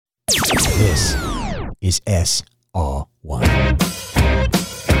This is SR1.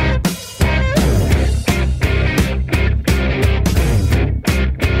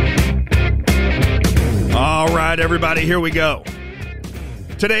 All right, everybody, here we go.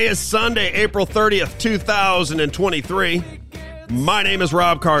 Today is Sunday, April 30th, 2023. My name is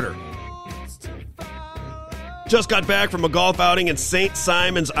Rob Carter. Just got back from a golf outing in St.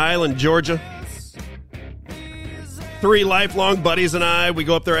 Simons Island, Georgia. 3 lifelong buddies and I, we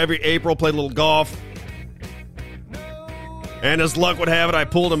go up there every April, play a little golf. And as luck would have it, I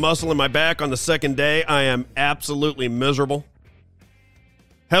pulled a muscle in my back on the second day. I am absolutely miserable.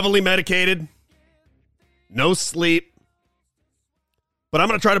 Heavily medicated. No sleep. But I'm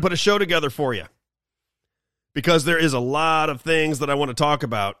going to try to put a show together for you, because there is a lot of things that I want to talk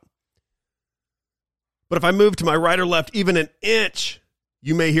about. But if I move to my right or left even an inch,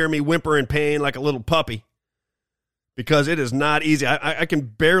 you may hear me whimper in pain like a little puppy, because it is not easy. I can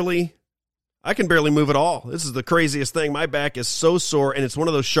barely move at all. This is the craziest thing. My back is so sore, and it's one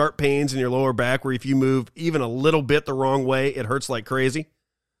of those sharp pains in your lower back where if you move even a little bit the wrong way, it hurts like crazy.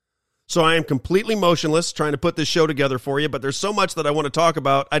 So I am completely motionless trying to put this show together for you, but there's so much that I want to talk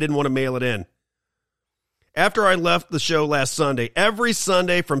about, I didn't want to mail it in. After I left the show last Sunday, every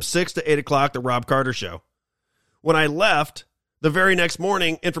Sunday from 6 to 8 o'clock, the Rob Carter Show. When I left, the very next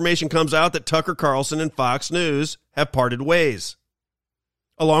morning, information comes out that Tucker Carlson and Fox News have parted ways,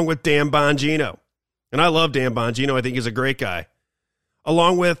 along with Dan Bongino. And I love Dan Bongino. I think he's a great guy.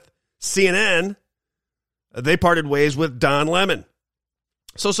 Along with CNN, they parted ways with Don Lemon.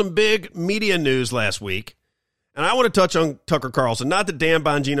 So some big media news last week. And I want to touch on Tucker Carlson. Not that Dan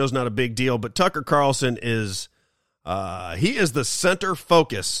Bongino's not a big deal, but Tucker Carlson is, he is the center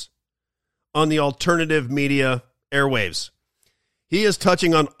focus on the alternative media airwaves. He is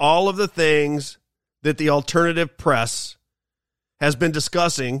touching on all of the things that the alternative press has been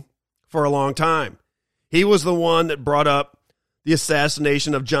discussing for a long time. He was the one that brought up the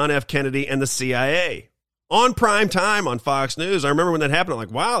assassination of John F. Kennedy and the CIA on prime time on Fox News. I remember when that happened. I'm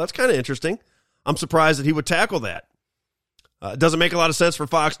like, wow, that's kind of interesting. I'm surprised that he would tackle that. It doesn't make a lot of sense for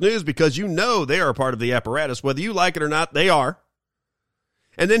Fox News because you know they are a part of the apparatus. Whether you like it or not, they are.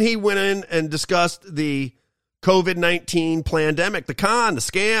 And then he went in and discussed the COVID-19 pandemic, the con, the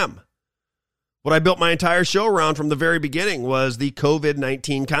scam. What I built my entire show around from the very beginning was the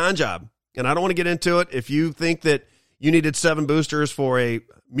COVID-19 con job. And I don't want to get into it. If you think that you needed 7 boosters for a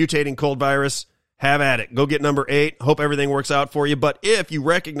mutating cold virus, have at it. Go get number 8. Hope everything works out for you. But if you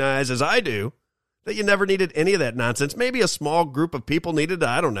recognize, as I do, that you never needed any of that nonsense, maybe a small group of people needed it,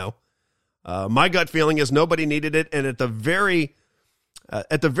 I don't know. My gut feeling is nobody needed it. And at the very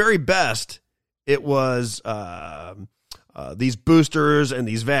best, it was these boosters and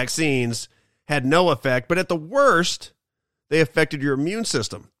these vaccines had no effect, but at the worst, they affected your immune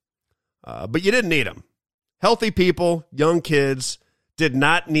system. But you didn't need them. Healthy people, young kids, did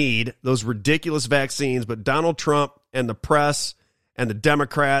not need those ridiculous vaccines, but Donald Trump and the press and the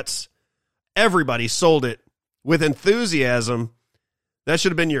Democrats, everybody sold it with enthusiasm. That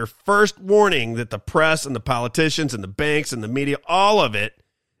should have been your first warning that the press and the politicians and the banks and the media, all of it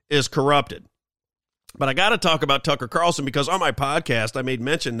is corrupted. But I got to talk about Tucker Carlson because on my podcast, I made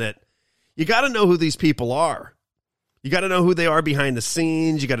mention that you got to know who these people are. You got to know who they are behind the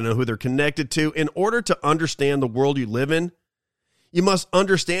scenes. You got to know who they're connected to. In order to understand the world you live in, you must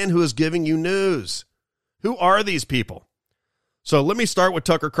understand who is giving you news. Who are these people? So let me start with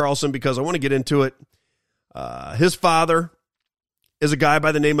Tucker Carlson because I want to get into it. His father is a guy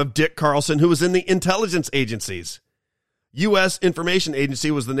by the name of Dick Carlson who was in the intelligence agencies. U.S. Information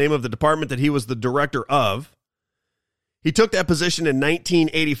Agency was the name of the department that he was the director of. He took that position in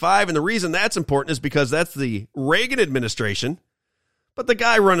 1985, and the reason that's important is because that's the Reagan administration. But the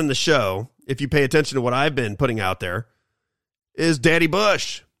guy running the show, if you pay attention to what I've been putting out there, is Daddy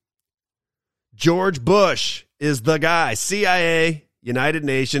Bush. George Bush is the guy. CIA, United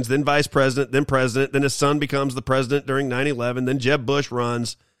Nations, then vice president, then his son becomes the president during 9/11, then Jeb Bush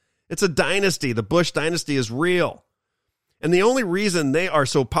runs. It's a dynasty. The Bush dynasty is real. And the only reason they are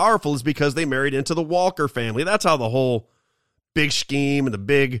so powerful is because they married into the Walker family. That's how the whole big scheme and the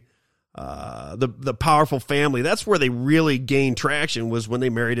big, the powerful family, that's where they really gained traction, was when they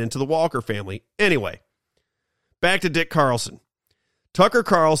married into the Walker family. Anyway, back to Dick Carlson. Tucker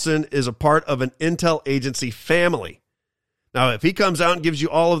Carlson is a part of an intel agency family. Now, if he comes out and gives you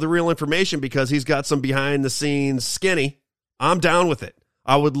all of the real information because he's got some behind the scenes skinny, I'm down with it.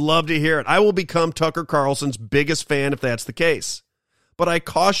 I would love to hear it. I will become Tucker Carlson's biggest fan if that's the case. But I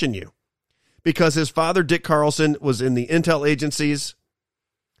caution you, because his father, Dick Carlson, was in the intel agencies,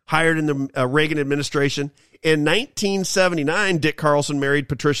 hired in the Reagan administration. In 1979, Dick Carlson married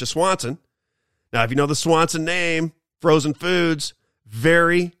Patricia Swanson. Now, if you know the Swanson name, frozen foods,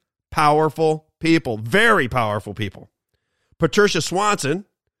 very powerful people, very powerful people. Patricia Swanson,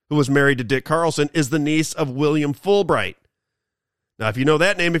 who was married to Dick Carlson, is the niece of William Fulbright. Now, if you know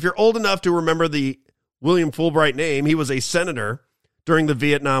that name, if you're old enough to remember the William Fulbright name, he was a senator during the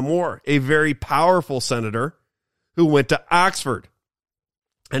Vietnam War, a very powerful senator who went to Oxford.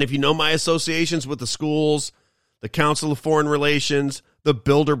 And if you know my associations with the schools, the Council of Foreign Relations, the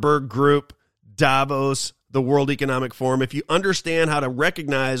Bilderberg Group, Davos, the World Economic Forum, if you understand how to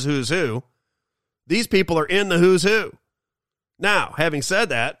recognize who's who, these people are in the who's who. Now, having said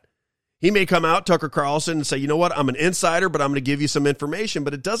that, he may come out, Tucker Carlson, and say, you know what, I'm an insider, but I'm going to give you some information.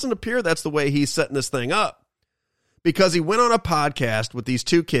 But it doesn't appear that's the way he's setting this thing up, because he went on a podcast with these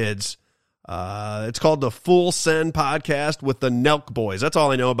two kids. It's called the Full Send Podcast with the Nelk Boys. That's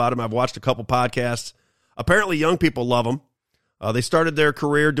all I know about him. I've watched a couple podcasts. Apparently, young people love them. They started their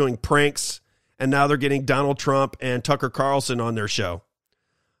career doing pranks, and now they're getting Donald Trump and Tucker Carlson on their show.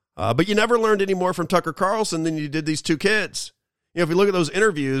 But you never learned any more from Tucker Carlson than you did these two kids. You know, if you look at those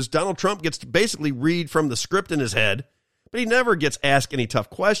interviews, Donald Trump gets to basically read from the script in his head, but he never gets asked any tough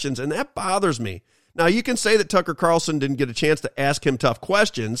questions, and that bothers me. Now, you can say that Tucker Carlson didn't get a chance to ask him tough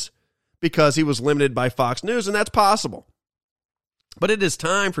questions because he was limited by Fox News, and that's possible. But it is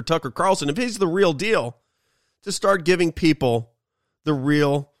time for Tucker Carlson, if he's the real deal, to start giving people the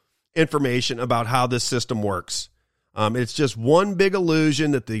real information about how this system works. It's just one big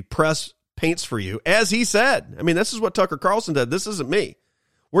illusion that the press paints for you, as he said. I mean, this is what Tucker Carlson said. This isn't me.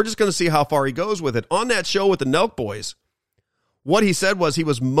 We're just going to see how far he goes with it. On that show with the Nelk Boys, what he said was he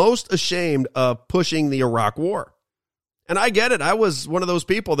was most ashamed of pushing the Iraq War. And I get it. I was one of those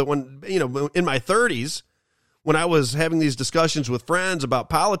people that when, in my 30s, when I was having these discussions with friends about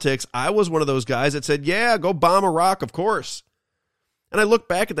politics, I was one of those guys that said, yeah, go bomb Iraq, of course. And I look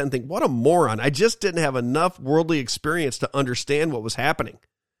back at that and think, what a moron. I just didn't have enough worldly experience to understand what was happening.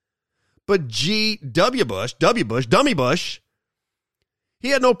 But Dummy Bush, he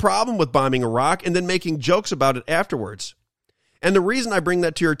had no problem with bombing Iraq and then making jokes about it afterwards. And the reason I bring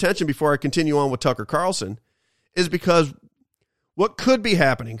that to your attention before I continue on with Tucker Carlson is because what could be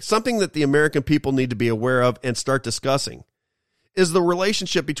happening, something that the American people need to be aware of and start discussing, is the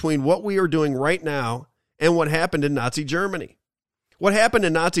relationship between what we are doing right now and what happened in Nazi Germany. What happened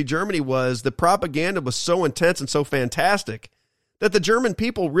in Nazi Germany was the propaganda was so intense and so fantastic that the German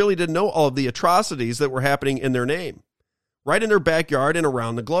people really didn't know all of the atrocities that were happening in their name, right in their backyard and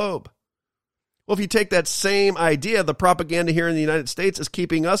around the globe. Well, if you take that same idea, the propaganda here in the United States is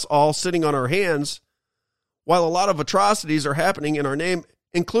keeping us all sitting on our hands while a lot of atrocities are happening in our name,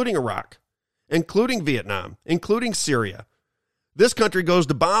 including Iraq, including Vietnam, including Syria. This country goes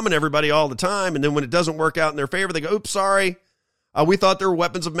to bombing everybody all the time, and then when it doesn't work out in their favor, they go, oops, sorry. We thought there were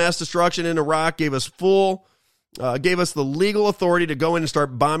weapons of mass destruction in Iraq, gave us the legal authority to go in and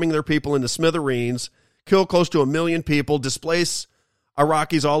start bombing their people into smithereens, kill close to 1 million people, displace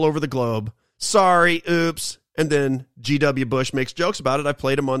Iraqis all over the globe. Sorry, oops. And then G.W. Bush makes jokes about it. I've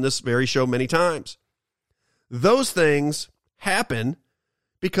played him on this very show many times. Those things happen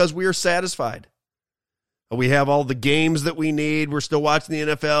because we are satisfied. We have all the games that we need. We're still watching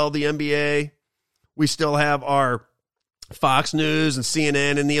the NFL, the NBA. We still have our Fox News and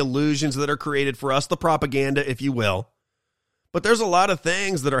CNN and the illusions that are created for us, the propaganda, if you will. But there's a lot of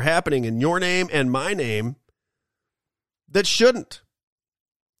things that are happening in your name and my name that shouldn't.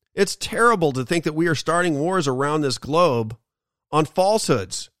 It's terrible to think that we are starting wars around this globe on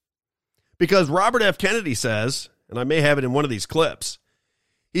falsehoods. Because Robert F. Kennedy says, and I may have it in one of these clips,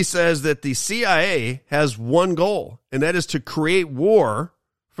 he says that the CIA has one goal, and that is to create war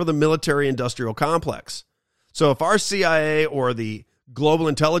for the military-industrial complex. So if our CIA or the global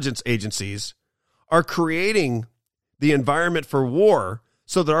intelligence agencies are creating the environment for war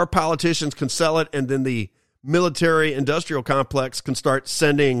so that our politicians can sell it and then the military-industrial complex can start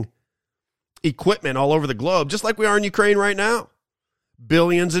sending equipment all over the globe, just like we are in Ukraine right now.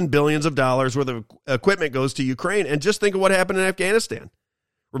 Billions and billions of dollars worth of equipment goes to Ukraine. And just think of what happened in Afghanistan.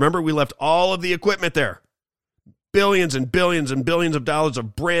 Remember, we left all of the equipment there. Billions and billions and billions of dollars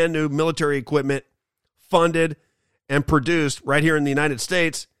of brand new military equipment funded and produced right here in the United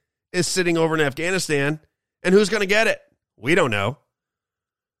States is sitting over in Afghanistan. And who's going to get it? We don't know.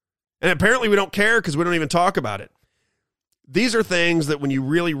 And apparently we don't care because we don't even talk about it. These are things that when you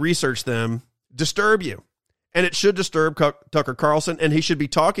really research them, disturb you. And it should disturb Tucker Carlson, and he should be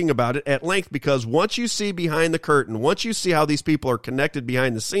talking about it at length, because once you see behind the curtain, once you see how these people are connected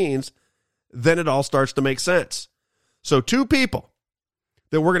behind the scenes, then it all starts to make sense. So two people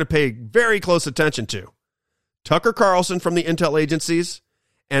that we're going to pay very close attention to. Tucker Carlson from the intel agencies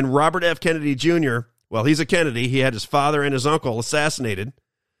and Robert F. Kennedy Jr. Well, he's a Kennedy. He had his father and his uncle assassinated.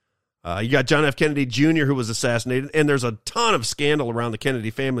 You got John F. Kennedy Jr., who was assassinated, and there's a ton of scandal around the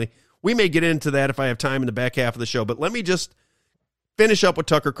Kennedy family. We may get into that if I have time in the back half of the show, but let me just finish up with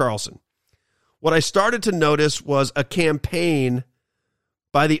Tucker Carlson. What I started to notice was a campaign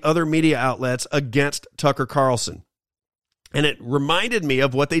by the other media outlets against Tucker Carlson. And it reminded me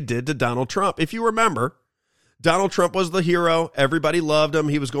of what they did to Donald Trump. If you remember, Donald Trump was the hero. Everybody loved him.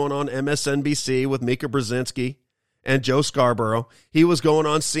 He was going on MSNBC with Mika Brzezinski and Joe Scarborough. He was going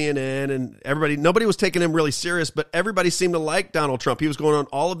on CNN, and nobody was taking him really serious, but everybody seemed to like Donald Trump. He was going on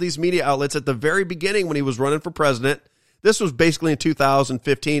all of these media outlets at the very beginning when he was running for president. This was basically in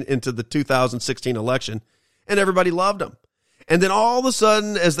 2015 into the 2016 election, and everybody loved him. And then all of a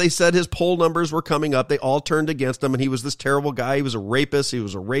sudden, as they said his poll numbers were coming up, they all turned against him, and he was this terrible guy. He was a rapist. He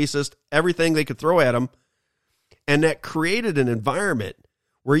was a racist, everything they could throw at him. And that created an environment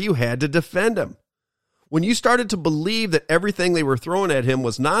where you had to defend him. When you started to believe that everything they were throwing at him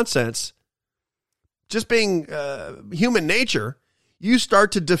was nonsense, just being human nature, you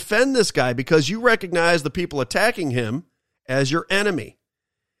start to defend this guy because you recognize the people attacking him as your enemy.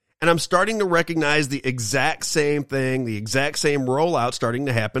 And I'm starting to recognize the exact same thing, the exact same rollout starting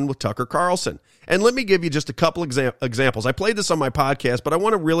to happen with Tucker Carlson. And let me give you just a couple examples. I played this on my podcast, but I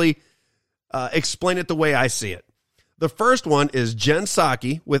want to really explain it the way I see it. The first one is Jen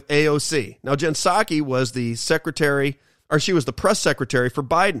Psaki with AOC. Now, Jen Psaki was the secretary, or she was the press secretary for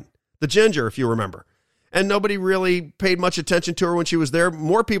Biden, the ginger, if you remember. And nobody really paid much attention to her when she was there.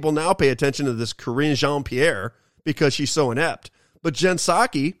 More people now pay attention to this Karine Jean-Pierre because she's so inept. But Jen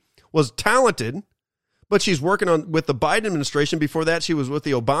Psaki was talented, but she's working with the Biden administration. Before that, she was with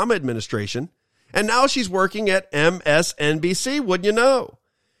the Obama administration. And now she's working at MSNBC, wouldn't you know?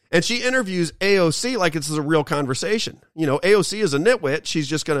 And she interviews AOC like it's a real conversation. You know, AOC is a nitwit. She's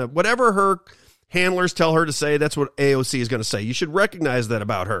just going to, whatever her handlers tell her to say, that's what AOC is going to say. You should recognize that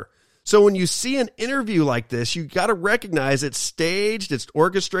about her. So when you see an interview like this, you got to recognize it's staged, it's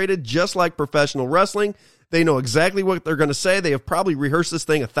orchestrated, just like professional wrestling. They know exactly what they're going to say. They have probably rehearsed this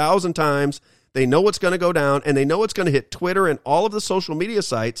thing 1,000 times. They know what's going to go down, and they know it's going to hit Twitter and all of the social media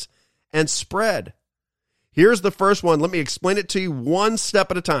sites and spread. Here's the first one. Let me explain it to you one step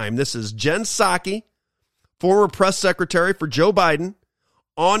at a time. This is Jen Psaki, former press secretary for Joe Biden,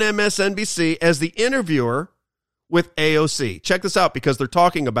 on MSNBC as the interviewer with AOC. Check this out because they're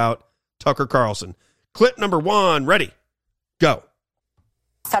talking about Tucker Carlson. Clip number 1, ready, go.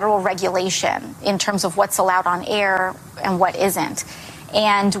 Federal regulation in terms of what's allowed on air and what isn't.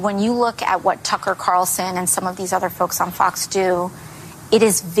 And when you look at what Tucker Carlson and some of these other folks on Fox do, it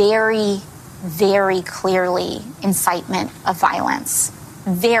is very, very clearly incitement of violence.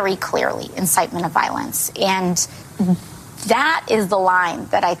 Very clearly incitement of violence. And that is the line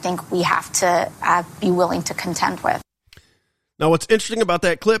that I think we have to be willing to contend with. Now, what's interesting about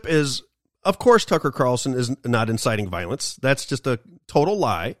that clip is, of course, Tucker Carlson is not inciting violence. That's just a total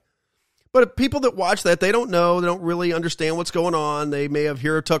lie. But people that watch that, they don't know. They don't really understand what's going on. They may have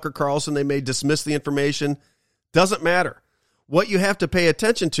heard Tucker Carlson. They may dismiss the information. Doesn't matter. What you have to pay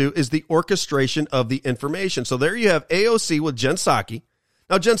attention to is the orchestration of the information. So there you have AOC with Jen Psaki.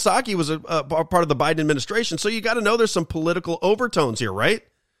 Now, Jen Psaki was a part of the Biden administration, so you got to know there's some political overtones here, right?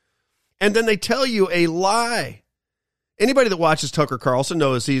 And then they tell you a lie. Anybody that watches Tucker Carlson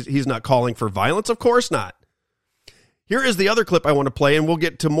knows he's not calling for violence. Of course not. Here is the other clip I want to play, and we'll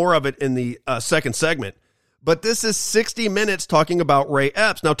get to more of it in the second segment. But this is 60 Minutes talking about Ray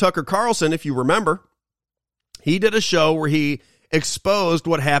Epps. Now, Tucker Carlson, if you remember, he did a show where he exposed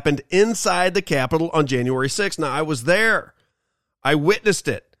what happened inside the Capitol on January 6th. Now, I was there. I witnessed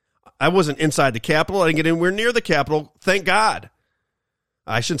it. I wasn't inside the Capitol. I didn't get anywhere near the Capitol. Thank God.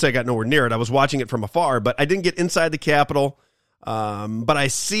 I shouldn't say I got nowhere near it. I was watching it from afar, but I didn't get inside the Capitol. But I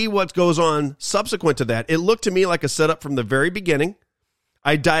see what goes on subsequent to that. It looked to me like a setup from the very beginning.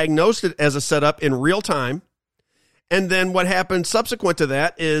 I diagnosed it as a setup in real time. And then what happened subsequent to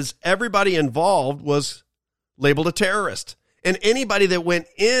that is everybody involved was labeled a terrorist. And anybody that went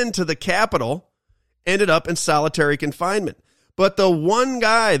into the Capitol ended up in solitary confinement. But the one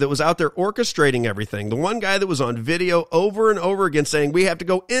guy that was out there orchestrating everything, the one guy that was on video over and over again saying, we have to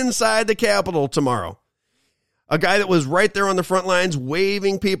go inside the Capitol tomorrow, a guy that was right there on the front lines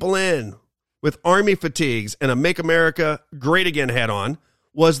waving people in with army fatigues and a Make America Great Again hat on,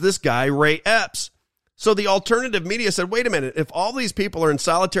 was this guy, Ray Epps. So the alternative media said, wait a minute, if all these people are in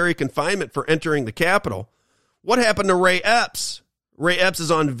solitary confinement for entering the Capitol, what happened to Ray Epps? Ray Epps is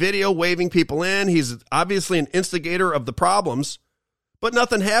on video waving people in. He's obviously an instigator of the problems, But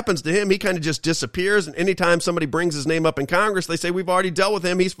nothing happens to him. He kind of just disappears. And anytime somebody brings his name up in Congress, they say, we've already dealt with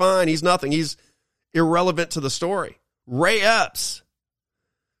him. He's fine. He's nothing. He's irrelevant to the story. Ray Epps,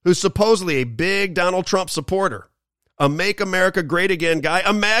 who's supposedly a big Donald Trump supporter, a Make America Great Again guy,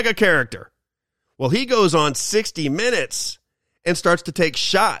 a MAGA character. Well, he goes on 60 Minutes and starts to take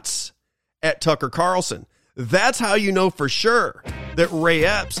shots at Tucker Carlson. That's how you know for sure that Ray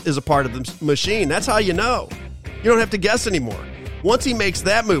Epps is a part of the machine. That's how you know. You don't have to guess anymore. Once he makes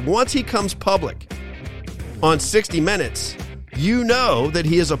that move, once he comes public on 60 Minutes, you know that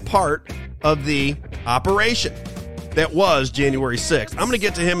he is a part of the operation that was January 6th. I'm going to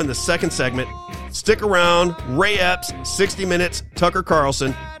get to him in the second segment. Stick around. Ray Epps, 60 Minutes, Tucker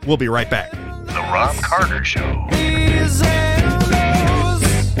Carlson. We'll be right back. The Rob Carter Show.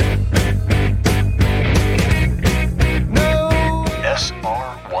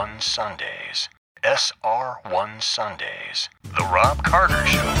 SR1 Sundays. SR1 Sundays. The Rob Carter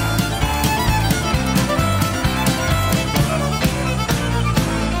Show.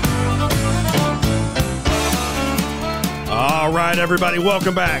 All right, everybody,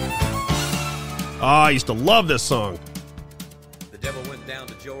 welcome back. Oh, I used to love this song. The devil went down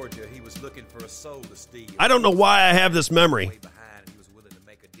to Georgia. He was looking for a soul to steal. I don't know why I have this memory.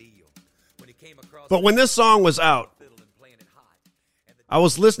 But when this song was out, I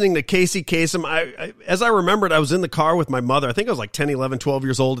was listening to Casey Kasem. As I remembered, I was in the car with my mother. I think I was like 10, 11, 12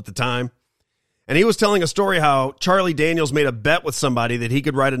 years old at the time. And he was telling a story how Charlie Daniels made a bet with somebody that he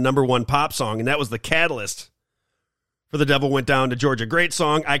could write a #1 pop song, and that was the catalyst for The Devil Went Down to Georgia. Great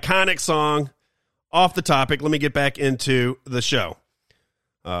song, iconic song. Off the topic, let me get back into the show.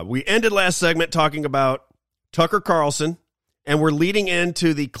 We ended last segment talking about Tucker Carlson, and we're leading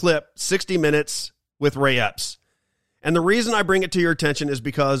into the clip 60 Minutes with Ray Epps. And the reason I bring it to your attention is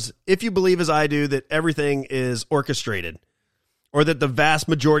because if you believe as I do that everything is orchestrated, or that the vast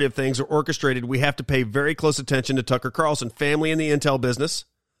majority of things are orchestrated, we have to pay very close attention to Tucker Carlson, family in the intel business,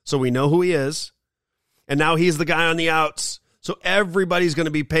 so we know who he is. And now he's the guy on the outs, so everybody's going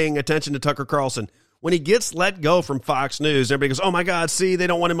to be paying attention to Tucker Carlson. When he gets let go from Fox News, everybody goes, oh my God, see, they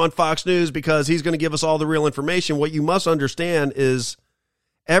don't want him on Fox News because he's going to give us all the real information. What you must understand is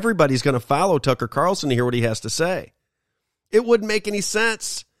everybody's going to follow Tucker Carlson to hear what he has to say. It wouldn't make any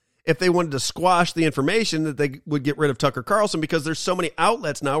sense if they wanted to squash the information that they would get rid of Tucker Carlson, because there's so many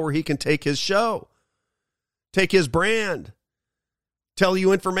outlets now where he can take his show, take his brand, tell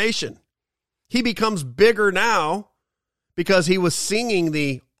you information. He becomes bigger now because he was singing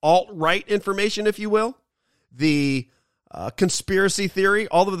the alt-right information, if you will, the conspiracy theory,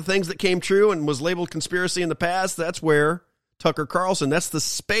 all of the things that came true and was labeled conspiracy in the past. That's where Tucker Carlson, that's the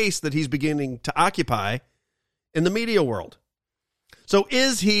space that he's beginning to occupy in the media world. So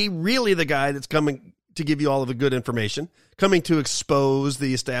is he really the guy that's coming to give you all of the good information, coming to expose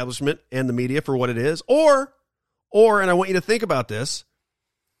the establishment and the media for what it is? Or, and I want you to think about this,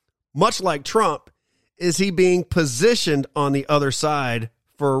 much like Trump, is he being positioned on the other side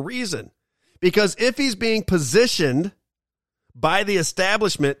for a reason? Because if he's being positioned by the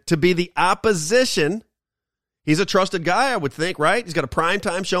establishment to be the opposition, he's a trusted guy, I would think, right? He's got a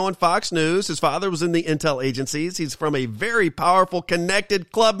primetime show on Fox News. His father was in the intel agencies. He's from a very powerful,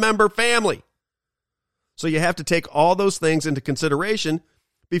 connected club member family. So you have to take all those things into consideration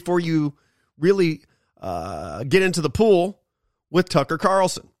before you really get into the pool with Tucker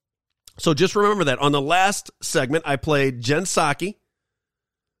Carlson. So just remember that. On the last segment, I played Jen Psaki,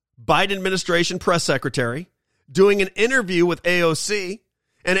 Biden administration press secretary, doing an interview with AOC.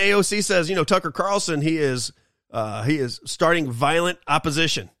 And AOC says, you know, Tucker Carlson, he is starting violent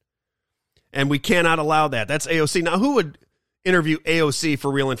opposition, and we cannot allow that. That's AOC. Now, who would interview AOC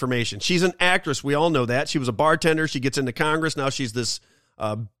for real information? She's an actress. We all know that. She was a bartender. She gets into Congress. Now she's this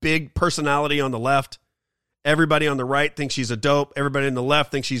big personality on the left. Everybody on the right thinks she's a dope. Everybody on the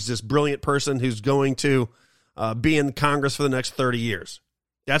left thinks she's this brilliant person who's going to be in Congress for the next 30 years.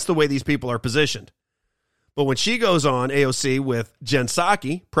 That's the way these people are positioned. But when she goes on AOC with Jen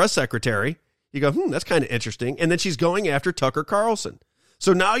Psaki, press secretary, you go, that's kind of interesting. And then she's going after Tucker Carlson.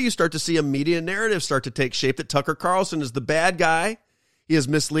 So now you start to see a media narrative start to take shape that Tucker Carlson is the bad guy. He is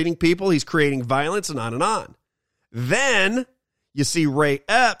misleading people. He's creating violence and on and on. Then you see Ray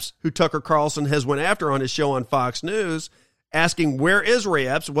Epps, who Tucker Carlson has went after on his show on Fox News, asking, where is Ray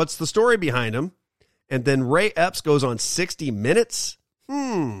Epps? What's the story behind him? And then Ray Epps goes on 60 Minutes.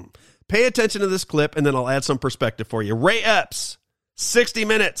 Pay attention to this clip, and then I'll add some perspective for you. Ray Epps, 60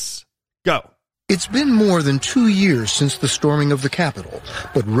 Minutes. Go. It's been more than 2 years since the storming of the Capitol,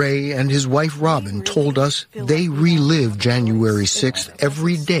 but Ray and his wife Robin told us they relive January 6th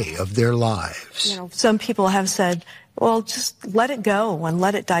every day of their lives. You know, some people have said Well, just let it go and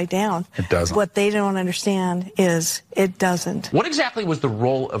let it die down. It doesn't. What they don't understand is it doesn't. What exactly was the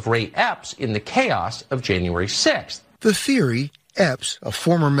role of Ray Epps in the chaos of January 6th? The theory, Epps, a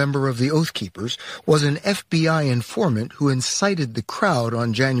former member of the Oath Keepers, was an FBI informant who incited the crowd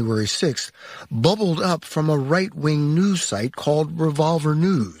on January 6th, bubbled up from a right-wing news site called Revolver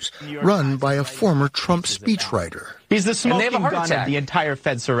News, run by a former Trump speechwriter. He's the smoking gun of the entire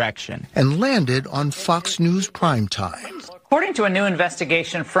Fedsurrection. And landed on Fox News primetime. According to a new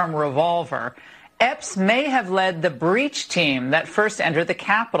investigation from Revolver, Epps may have led the breach team that first entered the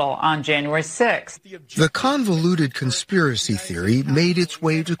Capitol on January 6th. The convoluted conspiracy theory made its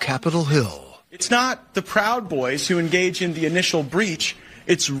way to Capitol Hill. It's not the Proud Boys who engage in the initial breach.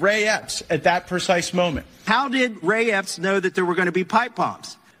 It's Ray Epps at that precise moment. How did Ray Epps know that there were going to be pipe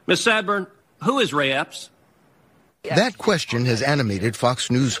bombs? Ms. Sadburn, who is Ray Epps? That question has animated Fox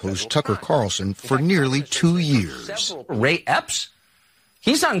News host Tucker Carlson for nearly 2 years. Ray Epps?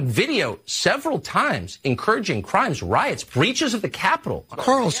 He's on video several times encouraging crimes, riots, breaches of the Capitol.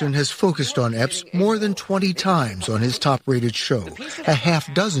 Carlson has focused on Epps more than 20 times on his top-rated show, a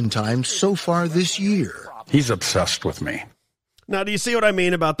half dozen times so far this year. He's obsessed with me. Now, do you see what I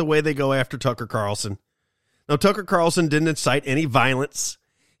mean about the way they go after Tucker Carlson? Now, Tucker Carlson didn't incite any violence.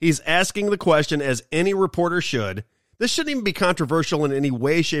 He's asking the question as any reporter should. This shouldn't even be controversial in any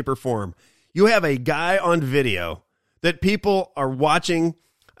way, shape, or form. You have a guy on video that people are watching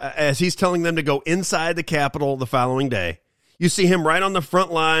as he's telling them to go inside the Capitol the following day. You see him right on the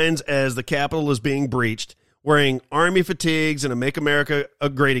front lines as the Capitol is being breached, wearing Army fatigues and a Make America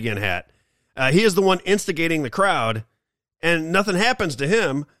Great Again hat. He is the one instigating the crowd, and nothing happens to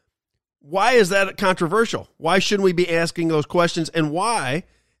him. Why is that controversial? Why shouldn't we be asking those questions? And why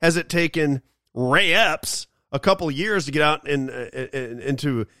has it taken Ray Epps a couple years to get out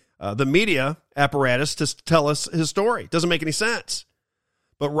into the media apparatus to tell us his story? Doesn't make any sense.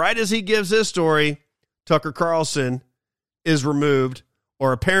 But right as he gives his story, Tucker Carlson is removed,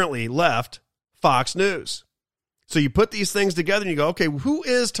 or apparently left, Fox News. So you put these things together and you go, okay, who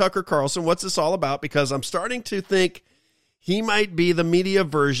is Tucker Carlson? What's this all about? Because I'm starting to think he might be the media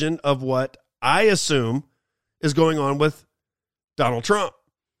version of what I assume is going on with Donald Trump.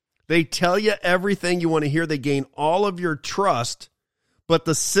 They tell you everything you want to hear. They gain all of your trust. But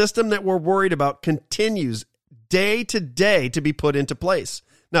the system that we're worried about continues day to day to be put into place.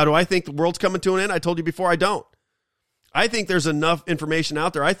 Now, do I think the world's coming to an end? I told you before, I don't. I think there's enough information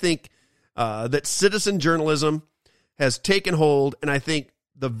out there. I think that citizen journalism has taken hold, and I think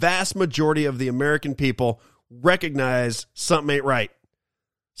the vast majority of the American people recognize something ain't right.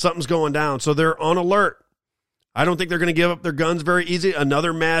 Something's going down, so they're on alert. I don't think they're going to give up their guns very easy.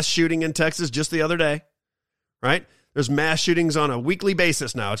 Another mass shooting in Texas just the other day, right? There's mass shootings on a weekly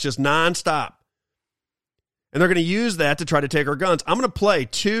basis now. It's just nonstop. And they're going to use that to try to take our guns. I'm going to play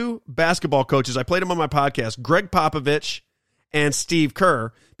two basketball coaches. I played them on my podcast, Greg Popovich and Steve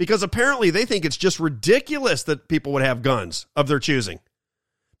Kerr, because apparently they think it's just ridiculous that people would have guns of their choosing.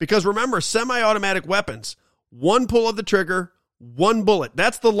 Because remember, semi-automatic weapons, one pull of the trigger, one bullet.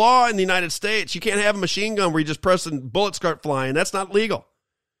 That's the law in the United States. You can't have a machine gun where you just press and bullets start flying. That's not legal.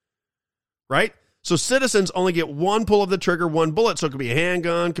 Right? So citizens only get one pull of the trigger, one bullet. So it could be a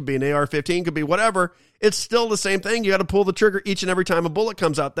handgun, could be an AR-15, could be whatever. It's still the same thing. You got to pull the trigger each and every time a bullet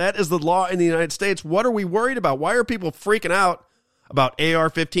comes out. That is the law in the United States. What are we worried about? Why are people freaking out about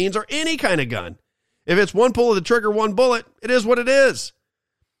AR-15s or any kind of gun? If it's one pull of the trigger, one bullet, it is what it is.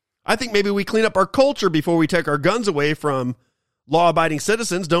 I think maybe we clean up our culture before we take our guns away from law-abiding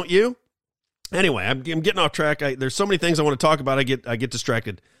citizens, don't you? Anyway, I'm getting off track. There's so many things I want to talk about. I get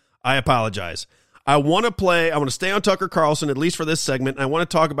distracted. I apologize. I want to stay on Tucker Carlson, at least for this segment. And I want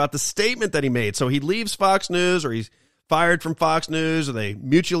to talk about the statement that he made. So he leaves Fox News, or he's fired from Fox News, or they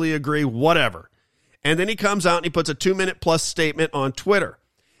mutually agree, whatever. And then he comes out and he puts a 2-minute plus statement on Twitter.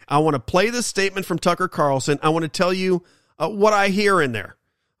 I want to play this statement from Tucker Carlson. I want to tell you what I hear in there,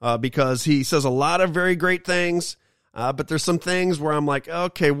 because he says a lot of very great things. But there's some things where I'm like,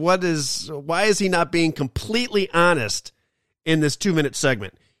 okay, why is he not being completely honest in this 2-minute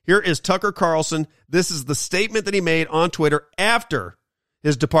segment? Here is Tucker Carlson. This is the statement that he made on Twitter after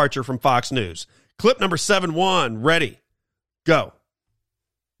his departure from Fox News. Clip number 7-1, ready, go.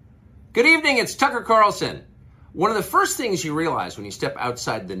 Good evening, it's Tucker Carlson. One of the first things you realize when you step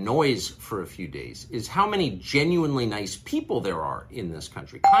outside the noise for a few days is how many genuinely nice people there are in this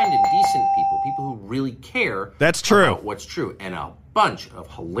country. Kind and decent people who really care. That's true. About what's true. And a bunch of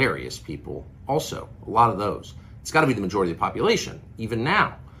hilarious people also. A lot of those. It's got to be the majority of the population, even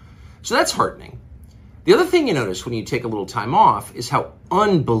now. So that's heartening. The other thing you notice when you take a little time off is how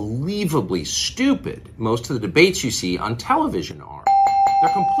unbelievably stupid most of the debates you see on television are.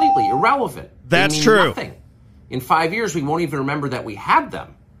 They're completely irrelevant. That's they mean true. Nothing. In 5 years, we won't even remember that we had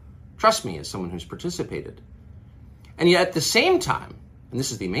them. Trust me, as someone who's participated. And yet at the same time, and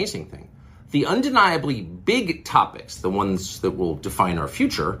this is the amazing thing, the undeniably big topics, the ones that will define our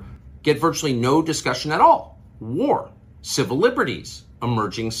future, get virtually no discussion at all. War, civil liberties,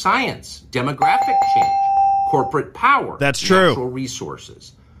 emerging science, demographic change, corporate power. That's true. Natural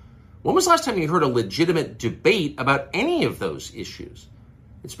resources. When was the last time you heard a legitimate debate about any of those issues?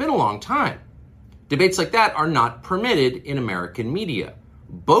 It's been a long time. Debates like that are not permitted in American media.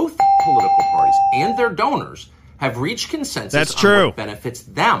 Both political parties and their donors have reached consensus That's on true. what benefits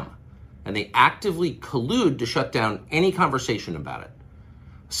them, and they actively collude to shut down any conversation about it.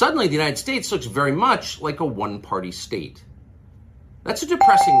 Suddenly, the United States looks very much like a one-party state. That's a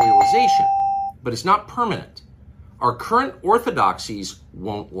depressing realization, but it's not permanent. Our current orthodoxies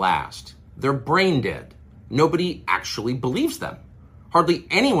won't last. They're brain dead. Nobody actually believes them. Hardly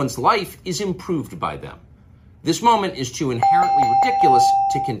anyone's life is improved by them. This moment is too inherently ridiculous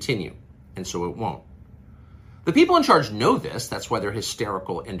to continue, and so it won't. The people in charge know this. That's why they're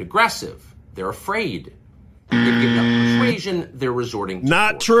hysterical and aggressive. They're afraid. They've given up persuasion. They're resorting to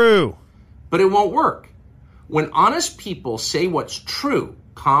Not force. true. But it won't work. When honest people say what's true,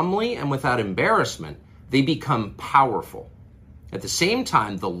 calmly and without embarrassment, they become powerful. At the same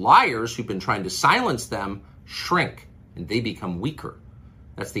time, the liars who've been trying to silence them shrink, and they become weaker.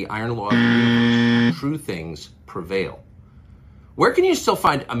 That's the iron law of the universe. True things prevail. Where can you still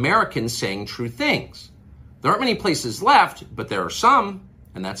find Americans saying true things? There aren't many places left, but there are some,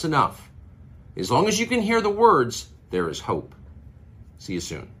 and that's enough. As long as you can hear the words, there is hope. See you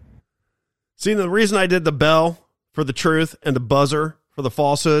soon. See, the reason I did the bell for the truth and the buzzer for the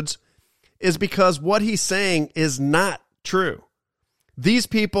falsehoods is because what he's saying is not true. These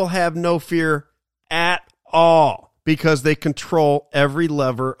people have no fear at all because they control every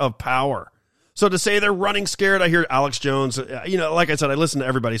lever of power. So to say they're running scared, I hear Alex Jones, like I said, I listen to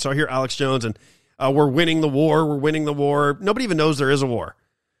everybody. So I hear Alex Jones and we're winning the war. We're winning the war. Nobody even knows there is a war.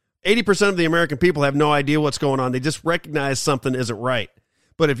 80% of the American people have no idea what's going on. They just recognize something isn't right.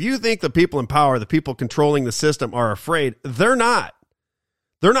 But if you think the people in power, the people controlling the system are afraid, they're not.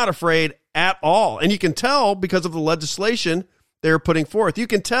 They're not afraid at all. And you can tell because of the legislation they're putting forth. You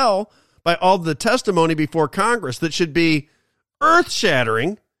can tell by all the testimony before Congress that should be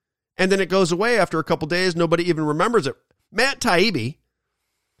earth-shattering, and then it goes away after a couple days. Nobody even remembers it. Matt Taibbi,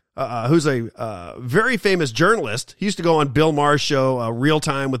 who's a very famous journalist, he used to go on Bill Maher's show, Real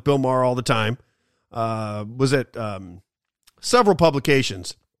Time with Bill Maher all the time, was at several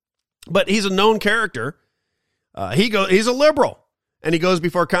publications. But he's a known character. He's a liberal, and he goes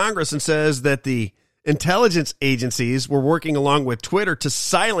before Congress and says that the intelligence agencies were working along with Twitter to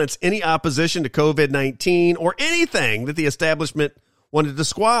silence any opposition to COVID-19 or anything that the establishment wanted to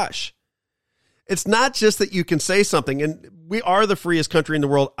squash. It's not just that you can say something, and we are the freest country in the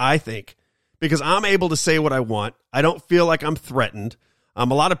world, I think, because I'm able to say what I want. I don't feel like I'm threatened. A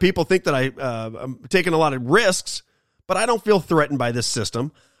lot of people think that I'm taking a lot of risks, but I don't feel threatened by this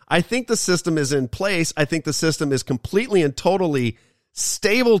system. I think the system is in place. I think the system is completely and totally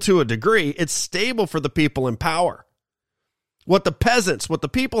stable to a degree. It's stable for the people in power. What the peasants, what the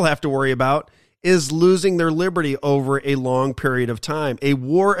people have to worry about is losing their liberty over a long period of time, a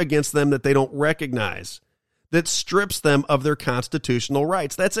war against them that they don't recognize, that strips them of their constitutional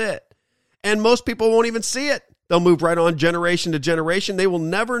rights. That's it. And most people won't even see it. They'll move right on generation to generation. They will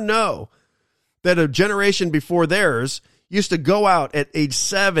never know that a generation before theirs used to go out at age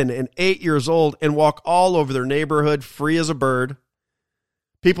 7 and 8 years old and walk all over their neighborhood free as a bird.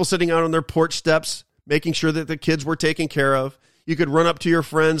 People sitting out on their porch steps, making sure that the kids were taken care of. You could run up to your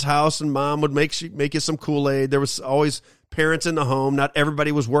friend's house and mom would make you some Kool-Aid. There was always parents in the home. Not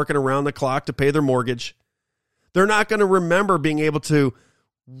everybody was working around the clock to pay their mortgage. They're not going to remember being able to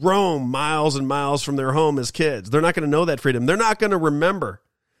roam miles and miles from their home as kids. They're not going to know that freedom. They're not going to remember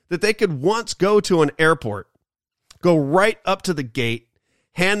that they could once go to an airport, go right up to the gate,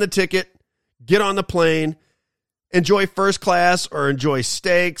 hand the ticket, get on the plane, enjoy first class or enjoy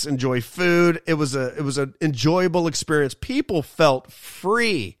steaks, enjoy food. It was an enjoyable experience. People felt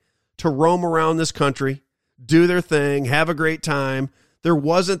free to roam around this country, do their thing, have a great time. There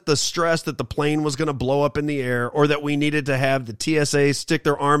wasn't the stress that the plane was going to blow up in the air or that we needed to have the TSA stick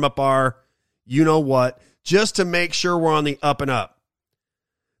their arm up our you-know-what just to make sure we're on the up and up.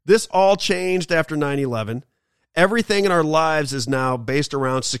 This all changed after 9/11. Everything in our lives is now based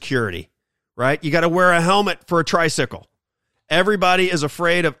around security. Right? You got to wear a helmet for a tricycle. Everybody is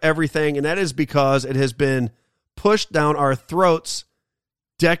afraid of everything, and that is because it has been pushed down our throats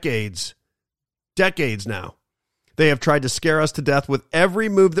decades now. They have tried to scare us to death with every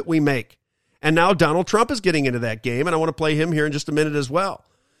move that we make. And now Donald Trump is getting into that game, and I want to play him here in just a minute as well.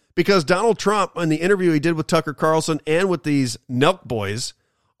 Because Donald Trump, in the interview he did with Tucker Carlson and with these Nelk boys,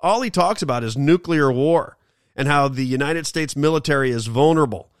 all he talks about is nuclear war and how the United States military is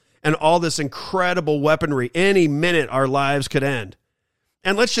vulnerable and all this incredible weaponry. Any minute our lives could end.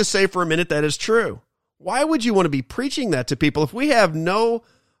 And let's just say for a minute that is true. Why would you want to be preaching that to people if we have no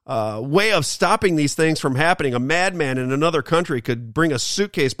way of stopping these things from happening? A madman in another country could bring a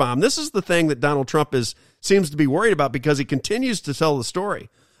suitcase bomb. This is the thing that Donald Trump seems to be worried about, because he continues to tell the story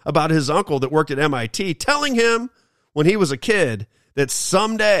about his uncle that worked at MIT, telling him when he was a kid that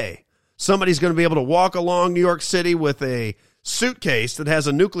someday somebody's going to be able to walk along New York City with a suitcase that has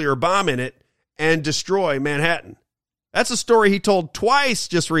a nuclear bomb in it and destroy Manhattan. That's a story he told twice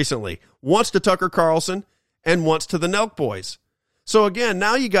just recently, once to Tucker Carlson and once to the Nelk boys. So again,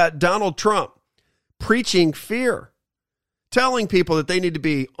 now you got Donald Trump preaching fear, telling people that they need to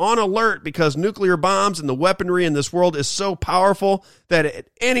be on alert because nuclear bombs and the weaponry in this world is so powerful that at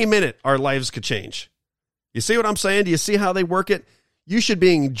any minute our lives could change. You see what I'm saying? Do you see how they work it? You should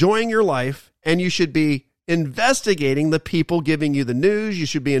be enjoying your life, and you should be investigating the people giving you the news. You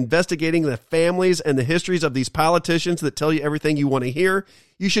should be investigating the families and the histories of these politicians that tell you everything you want to hear.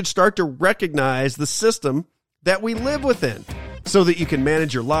 You should start to recognize the system that we live within so that you can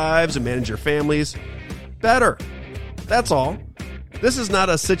manage your lives and manage your families better. That's all. This is not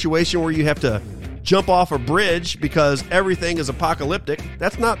a situation where you have to jump off a bridge because everything is apocalyptic.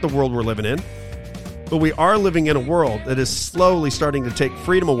 That's not the world we're living in. But we are living in a world that is slowly starting to take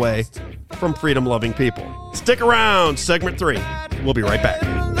freedom away from freedom-loving people. Stick around, segment 3. We'll be right back.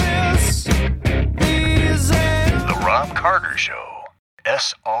 The Rob Carter Show,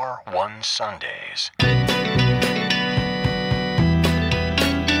 SR1 Sundays.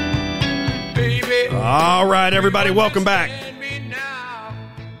 All right, everybody, welcome back.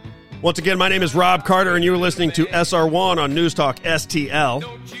 Once again, my name is Rob Carter, and you are listening to SR1 on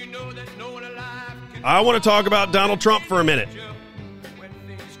NewsTalkStl. I want to talk about Donald Trump for a minute.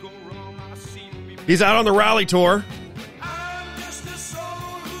 He's out on the rally tour.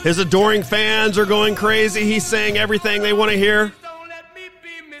 His adoring fans are going crazy. He's saying everything they want to hear.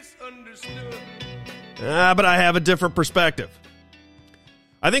 But I have a different perspective.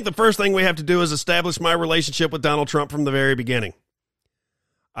 I think the first thing we have to do is establish my relationship with Donald Trump from the very beginning.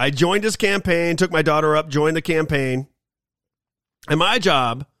 I joined his campaign, took my daughter up, joined the campaign. And my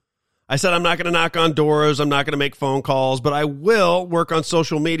job, I said I'm not going to knock on doors, I'm not going to make phone calls, but I will work on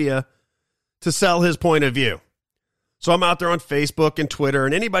social media to sell his point of view. So I'm out there on Facebook and Twitter,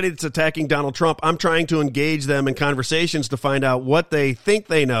 and anybody that's attacking Donald Trump, I'm trying to engage them in conversations to find out what they think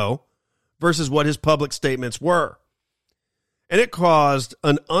they know versus what his public statements were. And it caused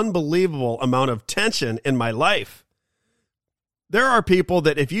an unbelievable amount of tension in my life. There are people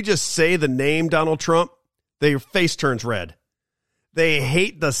that if you just say the name Donald Trump, their face turns red. They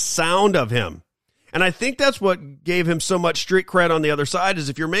hate the sound of him. And I think that's what gave him so much street cred on the other side, is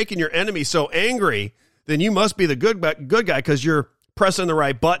if you're making your enemy so angry, then you must be the good guy because you're pressing the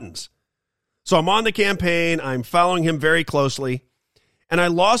right buttons. So I'm on the campaign. I'm following him very closely. And I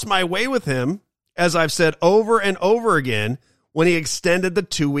lost my way with him, as I've said over and over again, when he extended the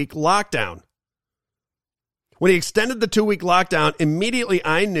 2-week lockdown. When he extended the 2-week lockdown, immediately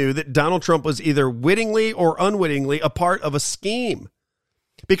I knew that Donald Trump was either wittingly or unwittingly a part of a scheme.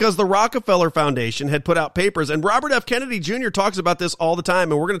 Because the Rockefeller Foundation had put out papers, and Robert F. Kennedy Jr. talks about this all the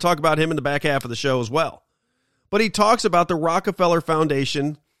time, and we're going to talk about him in the back half of the show as well. But he talks about the Rockefeller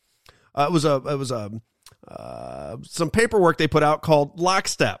Foundation. It was some paperwork they put out called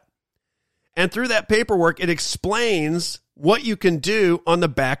Lockstep. And through that paperwork, it explains what you can do on the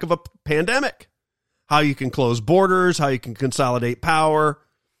back of a pandemic. How you can close borders, how you can consolidate power.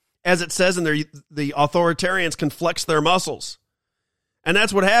 As it says in there, the authoritarians can flex their muscles. And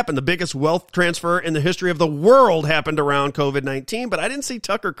that's what happened. The biggest wealth transfer in the history of the world happened around COVID-19. But I didn't see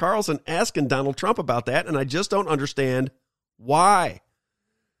Tucker Carlson asking Donald Trump about that, and I just don't understand why.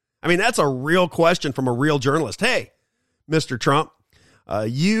 I mean, that's a real question from a real journalist. Hey, Mr. Trump,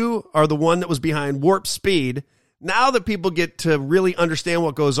 you are the one that was behind Warp Speed. Now that people get to really understand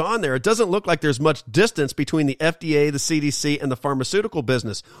what goes on there, it doesn't look like there's much distance between the FDA, the CDC, and the pharmaceutical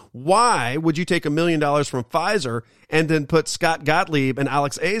business. Why would you take $1 million from Pfizer and then put Scott Gottlieb and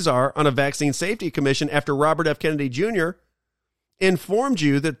Alex Azar on a vaccine safety commission after Robert F. Kennedy Jr. informed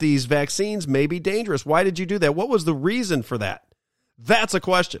you that these vaccines may be dangerous? Why did you do that? What was the reason for that? That's a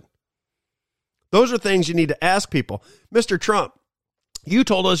question. Those are things you need to ask people. Mr. Trump, you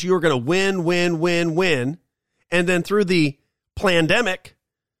told us you were going to win. And then through the pandemic,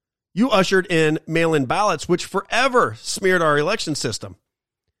 you ushered in mail-in ballots, which forever smeared our election system.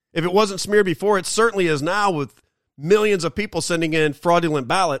 If it wasn't smeared before, it certainly is now with millions of people sending in fraudulent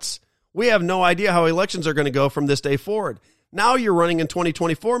ballots. We have no idea how elections are going to go from this day forward. Now you're running in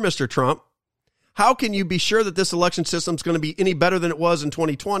 2024, Mr. Trump. How can you be sure that this election system is going to be any better than it was in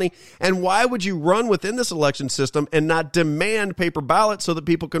 2020? And why would you run within this election system and not demand paper ballots so that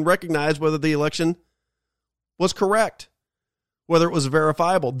people can recognize whether the election was correct, whether it was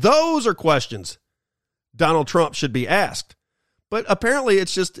verifiable? Those are questions Donald Trump should be asked. But apparently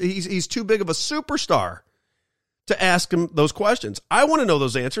it's just he's too big of a superstar to ask him those questions. I want to know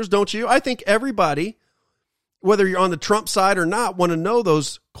those answers, don't you? I think everybody, whether you're on the Trump side or not, want to know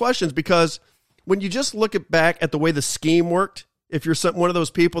those questions, because when you just look back at the way the scheme worked, if you're one of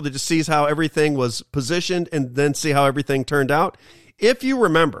those people that just sees how everything was positioned and then see how everything turned out, if you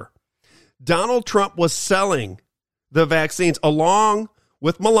remember, Donald Trump was selling the vaccines along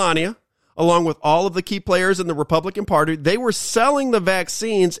with Melania, along with all of the key players in the Republican Party. They were selling the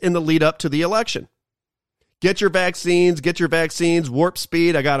vaccines in the lead up to the election. Get your vaccines, Warp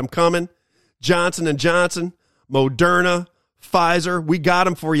Speed, I got them coming. Johnson & Johnson, Moderna, Pfizer, we got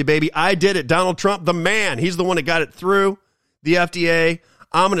them for you, baby. I did it. Donald Trump, the man, he's the one that got it through the FDA.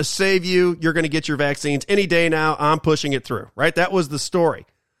 I'm going to save you. You're going to get your vaccines any day now. I'm pushing it through, right? That was the story.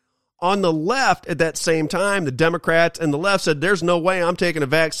 On the left at that same time, the Democrats and the left said, there's no way I'm taking a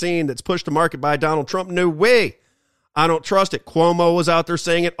vaccine that's pushed to market by Donald Trump. No way. I don't trust it. Cuomo was out there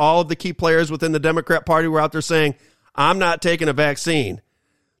saying it. All of the key players within the Democrat Party were out there saying, I'm not taking a vaccine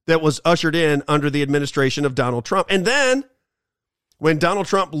that was ushered in under the administration of Donald Trump. And then when Donald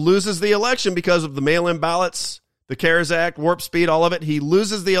Trump loses the election because of the mail-in ballots, the CARES Act, Warp Speed, all of it, he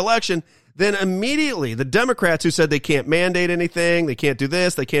loses the election. Then immediately the Democrats who said they can't mandate anything, they can't do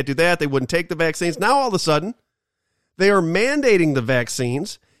this, they can't do that, they wouldn't take the vaccines. Now all of a sudden, they are mandating the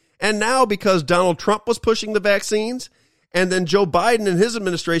vaccines. And now because Donald Trump was pushing the vaccines, and then Joe Biden and his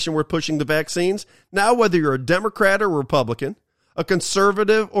administration were pushing the vaccines, now whether you're a Democrat or a Republican, a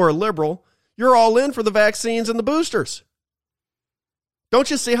conservative or a liberal, you're all in for the vaccines and the boosters. Don't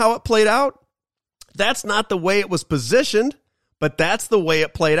you see how it played out? That's not the way it was positioned, but that's the way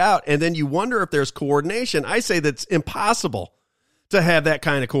it played out. And then you wonder if there's coordination. I say that's impossible to have that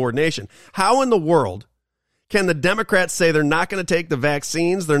kind of coordination. How in the world can the Democrats say they're not going to take the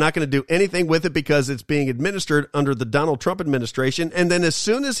vaccines, they're not going to do anything with it because it's being administered under the Donald Trump administration, and then as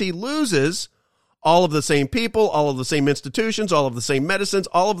soon as he loses, all of the same people, all of the same institutions, all of the same medicines,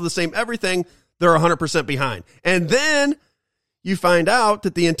 all of the same everything, they're 100% behind. And then you find out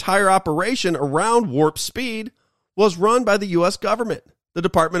that the entire operation around Warp Speed was run by the U.S. government, the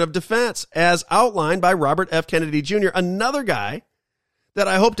Department of Defense, as outlined by Robert F. Kennedy Jr., another guy that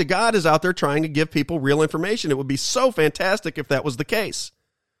I hope to God is out there trying to give people real information. It would be so fantastic if that was the case.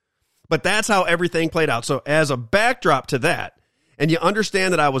 But that's how everything played out. So as a backdrop to that, and you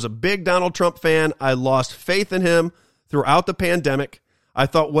understand that I was a big Donald Trump fan, I lost faith in him throughout the pandemic. I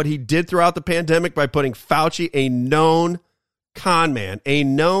thought what he did throughout the pandemic by putting Fauci, a known con man, a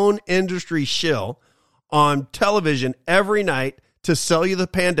known industry shill, on television every night to sell you the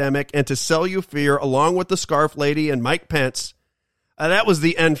pandemic and to sell you fear, along with the scarf lady and Mike Pence. That was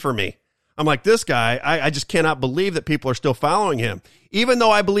the end for me. I'm like, this guy, I just cannot believe that people are still following him, even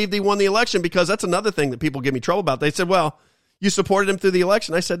though I believed he won the election, because that's another thing that people give me trouble about. They said, well, you supported him through the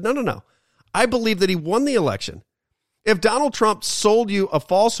election. I said, no. I believe that he won the election. If Donald Trump sold you a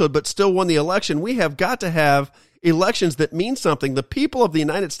falsehood but still won the election, we have got to have elections that mean something. The people of the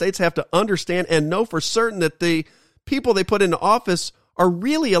United States have to understand and know for certain that the people they put into office are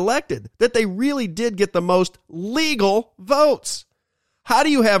really elected, that they really did get the most legal votes. How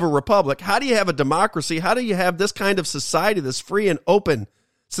do you have a republic? How do you have a democracy? How do you have this kind of society, this free and open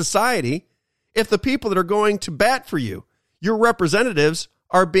society, if the people that are going to bat for you, your representatives,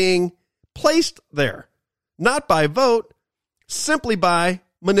 are being placed there, not by vote, simply by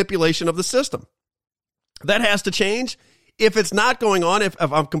manipulation of the system? That has to change. If it's not going on, if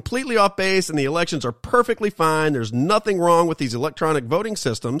I'm completely off base and the elections are perfectly fine, there's nothing wrong with these electronic voting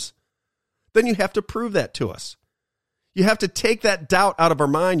systems, then you have to prove that to us. You have to take that doubt out of our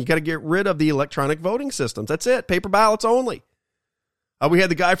mind. You got to get rid of the electronic voting systems. That's it. Paper ballots only. We had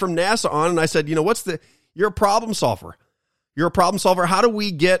the guy from NASA on, and I said, you're a problem solver. You're a problem solver. How do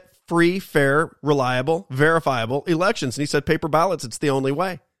we get free, fair, reliable, verifiable elections? And he said, paper ballots, it's the only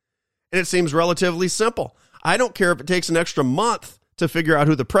way. And it seems relatively simple. I don't care if it takes an extra month to figure out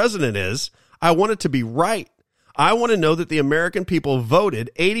who the president is. I want it to be right. I want to know that the American people voted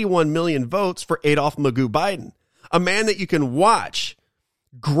 81 million votes for Adolf Magoo Biden, a man that you can watch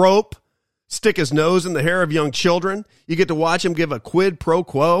grope, stick his nose in the hair of young children. You get to watch him give a quid pro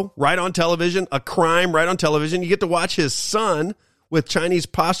quo right on television, a crime right on television. You get to watch his son with Chinese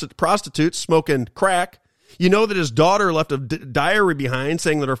prostitutes smoking crack. You know that his daughter left a diary behind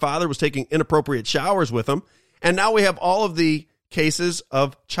saying that her father was taking inappropriate showers with him. And now we have all of the cases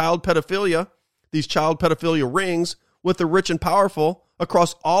of child pedophilia, these child pedophilia rings with the rich and powerful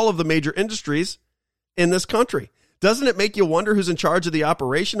across all of the major industries in this country. Doesn't it make you wonder who's in charge of the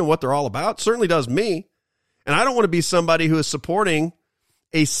operation and what they're all about? Certainly does me. And I don't want to be somebody who is supporting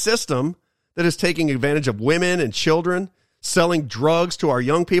a system that is taking advantage of women and children, selling drugs to our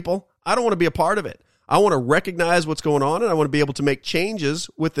young people. I don't want to be a part of it. I want to recognize what's going on, and I want to be able to make changes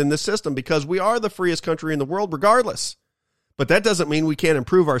within the system because we are the freest country in the world regardless. But that doesn't mean we can't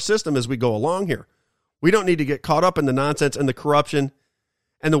improve our system as we go along here. We don't need to get caught up in the nonsense and the corruption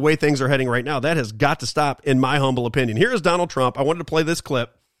and the way things are heading right now. That has got to stop, in my humble opinion. Here is Donald Trump. I wanted to play this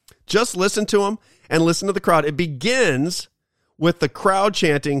clip. Just listen to him and listen to the crowd. It begins with the crowd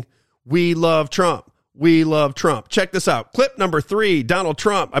chanting, "We love Trump. We love Trump." Check this out. Clip number 3, Donald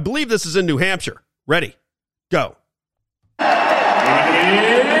Trump. I believe this is in New Hampshire. Ready? Go. It's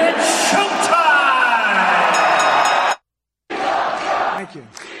showtime! Thank you.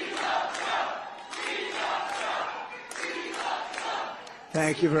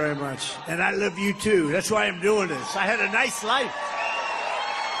 Thank you very much. And I love you too. That's why I'm doing this. I had a nice life.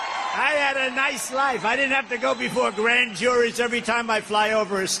 I didn't have to go before grand juries every time I fly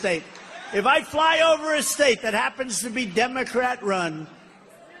over a state. If I fly over a state that happens to be Democrat run,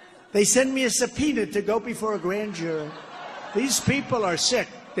 they send me a subpoena to go before a grand jury. These people are sick.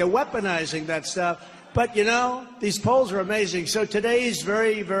 They're weaponizing that stuff. But, you know, these polls are amazing. So today is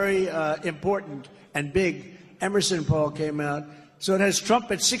very, very important and big. Emerson poll came out. So it has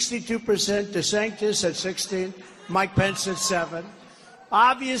Trump at 62%, DeSantis at 16%, Mike Pence at 7%.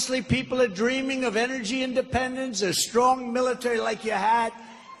 Obviously, people are dreaming of energy independence, a strong military like you had,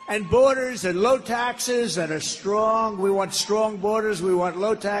 and borders and low taxes that are strong. We want strong borders. We want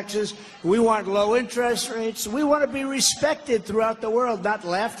low taxes. We want low interest rates. We want to be respected throughout the world, not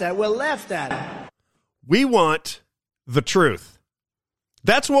laughed at. We're laughed at. We want the truth.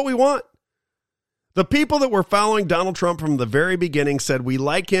 That's what we want. The people that were following Donald Trump from the very beginning said we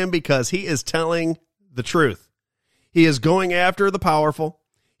like him because he is telling the truth. He is going after the powerful.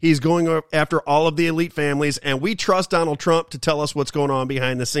 He's going after all of the elite families, and we trust Donald Trump to tell us what's going on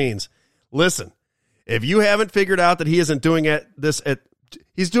behind the scenes. Listen, if you haven't figured out that he isn't doing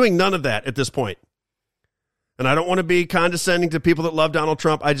he's doing none of that at this point. And I don't want to be condescending to people that love Donald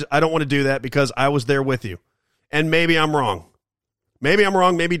Trump. I don't want to do that because I was there with you. And maybe I'm wrong. Maybe I'm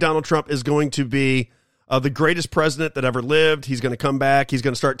wrong. Maybe Donald Trump is going to be the greatest president that ever lived. He's going to come back. He's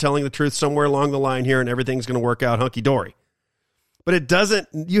going to start telling the truth somewhere along the line here, and everything's going to work out hunky-dory. But it doesn't,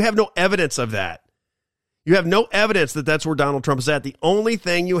 you have no evidence of that. You have no evidence that that's where Donald Trump is at. The only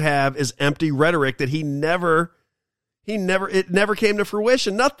thing you have is empty rhetoric that it never came to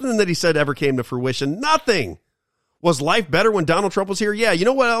fruition. Nothing that he said ever came to fruition. Nothing. Was life better when Donald Trump was here? Yeah. You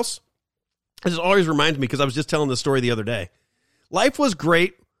know what else? This always reminds me, because I was just telling this story the other day. Life was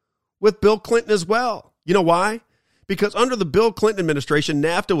great with Bill Clinton as well. You know why? Because under the Bill Clinton administration,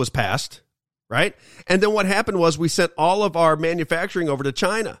 NAFTA was passed, right? And then what happened was we sent all of our manufacturing over to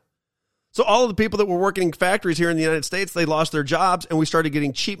China. So all of the people that were working in factories here in the United States, they lost their jobs, and we started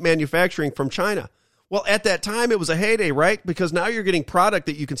getting cheap manufacturing from China. Well, at that time, it was a heyday, right? Because now you're getting product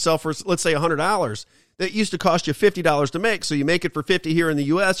that you can sell for, let's say, $100 that used to cost you $50 to make. So you make it for $50 here in the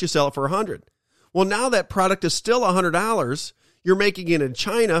U.S., you sell it for $100. Well, now that product is still $100. You're making it in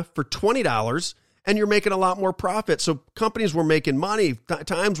China for $20, and you're making a lot more profit. So companies were making money.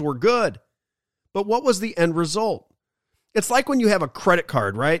 Times were good. But what was the end result? It's like when you have a credit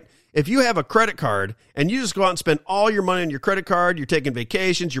card, right? If you have a credit card and you just go out and spend all your money on your credit card, you're taking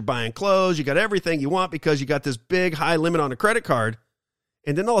vacations, you're buying clothes, you got everything you want because you got this big high limit on a credit card.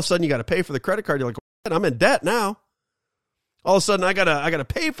 And then all of a sudden you got to pay for the credit card. You're like, I'm in debt now. All of a sudden I got to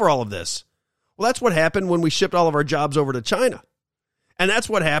pay for all of this. Well, that's what happened when we shipped all of our jobs over to China. And that's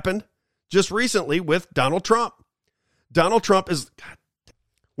what happened just recently with Donald Trump.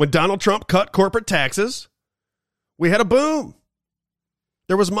 When Donald Trump cut corporate taxes, we had a boom.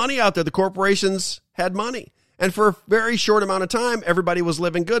 There was money out there. The corporations had money. And for a very short amount of time, everybody was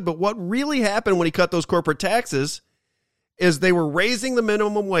living good. But what really happened when he cut those corporate taxes is they were raising the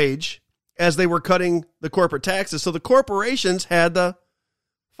minimum wage as they were cutting the corporate taxes. So the corporations had the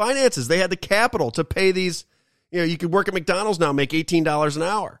finances. They had the capital to pay these. You know, you could work at McDonald's now, make $18 an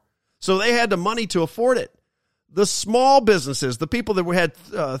hour. So they had the money to afford it. the small businesses, the people that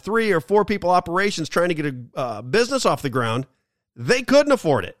had 3 or 4 people operations trying to get a business off the ground, they couldn't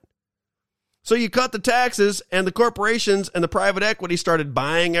afford it. So you cut the taxes, and the corporations and the private equity started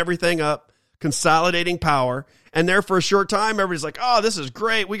buying everything up, consolidating power, and there for a short time, everybody's like, oh, this is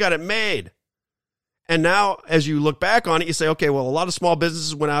great, we got it made. And now, as you look back on it, you say, okay, well, a lot of small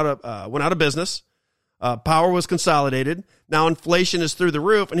businesses went out of business. Power was consolidated. Now inflation is through the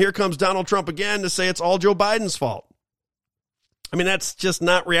roof. And here comes Donald Trump again to say it's all Joe Biden's fault. I mean, that's just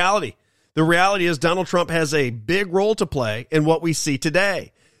not reality. The reality is Donald Trump has a big role to play in what we see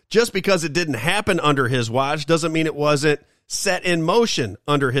today. Just because it didn't happen under his watch doesn't mean it wasn't set in motion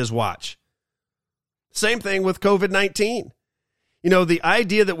under his watch. Same thing with COVID-19. You know, the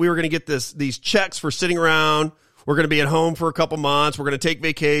idea that we were going to get these checks for sitting around, we're going to be at home for a couple months, we're going to take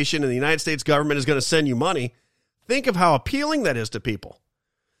vacation, and the United States government is going to send you money. Think of how appealing that is to people.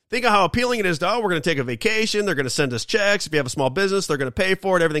 Think of how appealing it is to, we're going to take a vacation, they're going to send us checks. If you have a small business, they're going to pay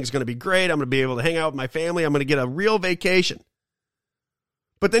for it. Everything's going to be great. I'm going to be able to hang out with my family. I'm going to get a real vacation.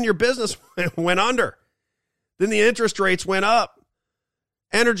 But then your business went under. Then the interest rates went up.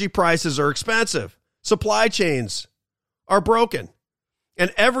 Energy prices are expensive. Supply chains are broken.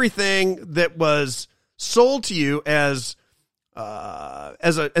 And everything that was sold to you as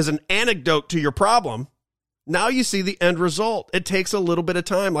an anecdote to your problem, now you see the end result. It takes a little bit of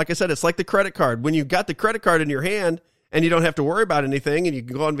time. Like I said, it's like the credit card. When you got the credit card in your hand and you don't have to worry about anything and you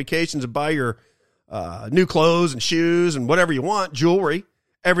can go on vacations and buy your new clothes and shoes and whatever you want, jewelry,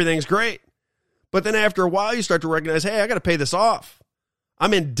 everything's great. But then after a while, you start to recognize, hey, I got to pay this off.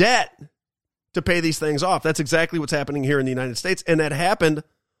 I'm in debt to pay these things off. That's exactly what's happening here in the United States. And that happened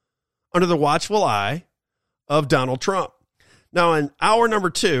under the watchful eye of Donald Trump. Now, in hour number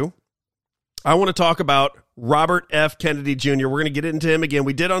 2, I want to talk about Robert F. Kennedy Jr. We're going to get into him again.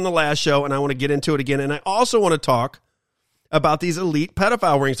 We did on the last show, and I want to get into it again. And I also want to talk about these elite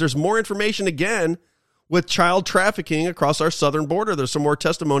pedophile rings. There's more information again with child trafficking across our southern border. There's some more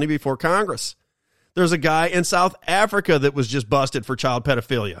testimony before Congress. There's a guy in South Africa that was just busted for child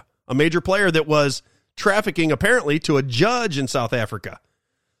pedophilia, a major player that was trafficking apparently to a judge in South Africa.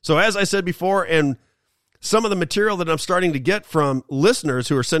 So as I said before, and some of the material that I'm starting to get from listeners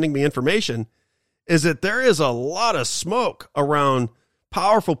who are sending me information is that there is a lot of smoke around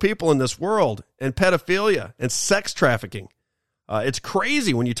powerful people in this world and pedophilia and sex trafficking. It's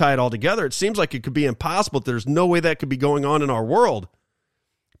crazy when you tie it all together. It seems like it could be impossible. There's no way that could be going on in our world.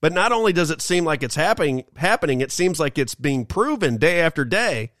 But not only does it seem like it's happening, it seems like it's being proven day after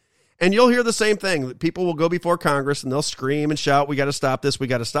day. And you'll hear the same thing. People will go before Congress and they'll scream and shout, we got to stop this, we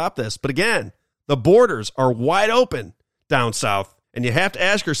got to stop this. But again, the borders are wide open down south, and you have to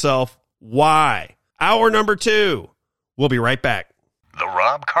ask yourself, why? Hour number 2. We'll be right back. The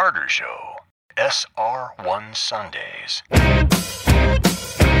Robb Carter Show, SR1 Sundays.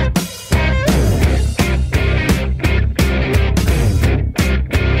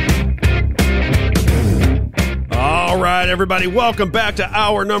 All right, everybody, welcome back to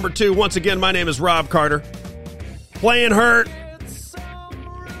hour number 2. Once again, my name is Robb Carter. Playing hurt,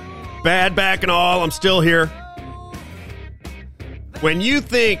 bad back and all, I'm still here. When you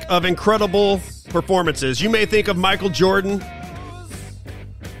think of incredible performances, you may think of Michael Jordan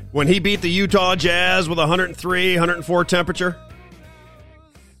when he beat the Utah Jazz with 103, 104 temperature.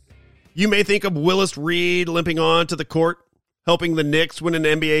 You may think of Willis Reed limping on to the court, helping the Knicks win an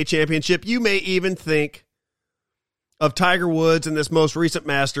NBA championship. You may even think of Tiger Woods in this most recent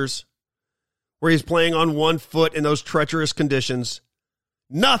Masters, where he's playing on one foot in those treacherous conditions.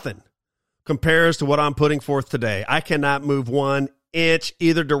 Nothing compares to what I'm putting forth today. I cannot move 1 inch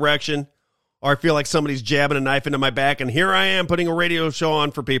either direction, or I feel like somebody's jabbing a knife into my back, and here I am putting a radio show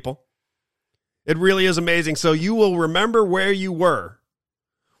on for people. It really is amazing. So you will remember where you were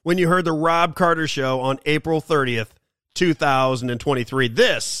when you heard the Robb Carter Show on April 30th, 2023.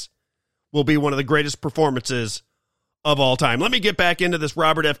 This will be one of the greatest performances of all time. Let me get back into this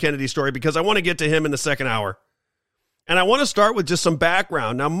Robert F. Kennedy story because I want to get to him in the second hour. And I want to start with just some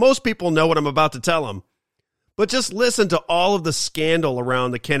background. Now, most people know what I'm about to tell them, but just listen to all of the scandal around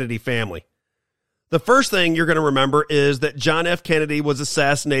the Kennedy family. The first thing you're going to remember is that John F. Kennedy was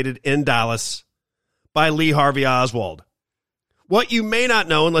assassinated in Dallas by Lee Harvey Oswald. What you may not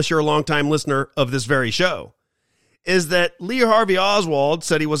know, unless you're a longtime listener of this very show, is that Lee Harvey Oswald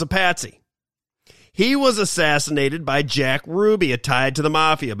said he was a patsy. He was assassinated by Jack Ruby, tied to the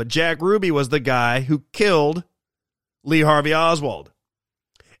mafia, but Jack Ruby was the guy who killed Lee Harvey Oswald.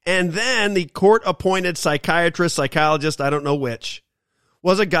 And then the court-appointed psychiatrist, psychologist, I don't know which,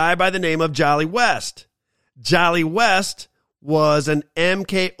 was a guy by the name of Jolly West. Jolly West was an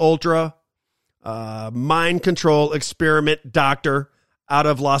MK Ultra mind control experiment doctor out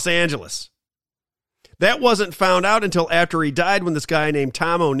of Los Angeles. That wasn't found out until after he died, when this guy named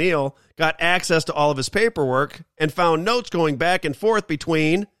Tom O'Neill got access to all of his paperwork and found notes going back and forth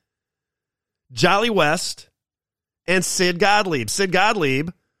between Jolly West and Sid Gottlieb. Sid Gottlieb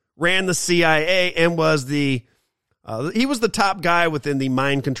ran the CIA and was he was the top guy within the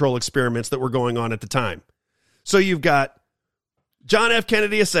mind control experiments that were going on at the time. So you've got John F.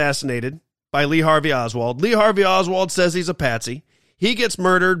 Kennedy assassinated by Lee Harvey Oswald. Lee Harvey Oswald says he's a patsy. He gets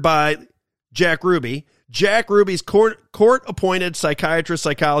murdered by Jack Ruby. Jack Ruby's court-appointed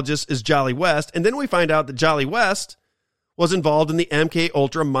psychologist is Jolly West. And then we find out that Jolly West was involved in the MK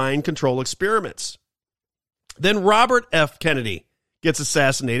Ultra mind control experiments. Then Robert F. Kennedy gets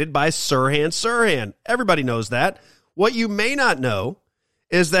assassinated by Sirhan Sirhan. Everybody knows that. What you may not know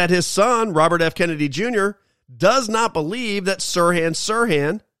is that his son, Robert F. Kennedy Jr., does not believe that Sirhan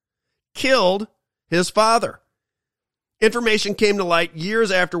Sirhan killed his father. Information came to light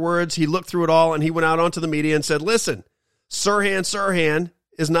years afterwards. He looked through it all and he went out onto the media and said, listen, Sirhan Sirhan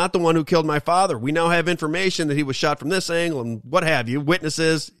is not the one who killed my father. We now have information that he was shot from this angle and what have you,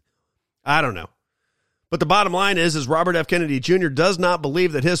 witnesses. I don't know. But the bottom line is Robert F. Kennedy Jr. does not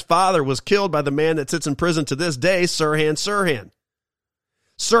believe that his father was killed by the man that sits in prison to this day, Sirhan Sirhan.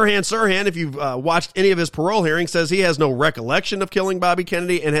 Sirhan Sirhan, if you've watched any of his parole hearings, says he has no recollection of killing Bobby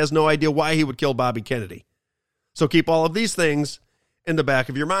Kennedy and has no idea why he would kill Bobby Kennedy. So keep all of these things in the back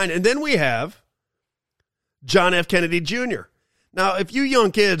of your mind. And then we have John F. Kennedy Jr. Now, if you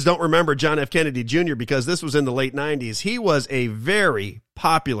young kids don't remember John F. Kennedy Jr., because this was in the late 90s, he was a very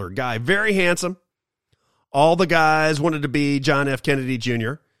popular guy, very handsome. All the guys wanted to be John F. Kennedy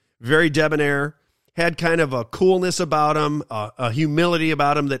Jr., very debonair, had kind of a coolness about him, a humility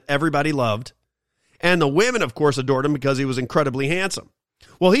about him that everybody loved. And the women, of course, adored him because he was incredibly handsome.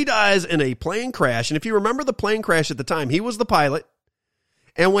 Well, he dies in a plane crash. And if you remember the plane crash at the time, he was the pilot.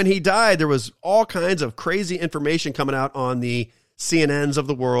 And when he died, there was all kinds of crazy information coming out on the CNNs of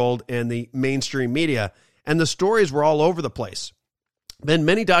the world and the mainstream media. And the stories were all over the place. Been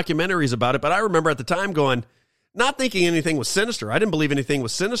many documentaries about it, but I remember at the time going, not thinking anything was sinister. I didn't believe anything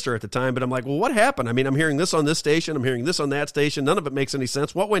was sinister at the time, but I'm like, well, what happened? I mean, I'm hearing this on this station. I'm hearing this on that station. None of it makes any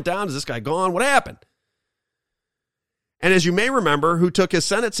sense. What went down? Is this guy gone? What happened? And as you may remember, who took his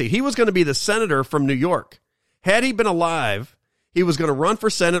Senate seat? He was going to be the senator from New York. Had he been alive, he was going to run for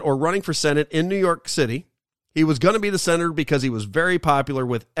Senate or running for Senate in New York City. He was going to be the senator because he was very popular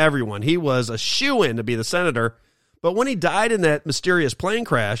with everyone. He was a shoo-in to be the senator. But when he died in that mysterious plane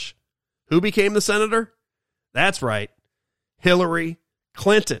crash, who became the senator? That's right, Hillary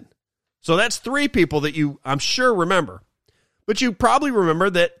Clinton. So that's three people that you, I'm sure, remember. But you probably remember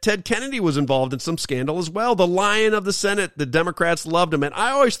that Ted Kennedy was involved in some scandal as well. The Lion of the Senate, the Democrats loved him, and I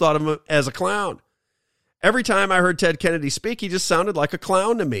always thought of him as a clown. Every time I heard Ted Kennedy speak, he just sounded like a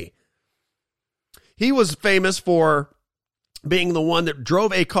clown to me. He was famous for being the one that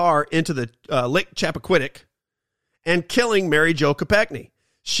drove a car into the Lake Chappaquiddick and killing Mary Jo Kopechne.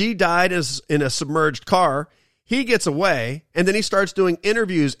 She died in a submerged car. He gets away, and then he starts doing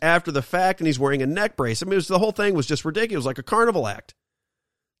interviews after the fact, and he's wearing a neck brace. I mean, the whole thing was just ridiculous, like a carnival act.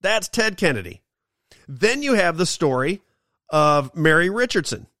 That's Ted Kennedy. Then you have the story of Mary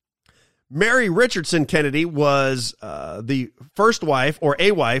Richardson. Mary Richardson Kennedy was the first wife, or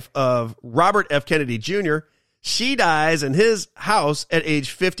a wife, of Robert F. Kennedy Jr. She dies in his house at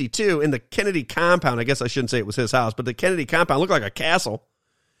age 52 in the Kennedy compound. I guess I shouldn't say it was his house, but the Kennedy compound looked like a castle.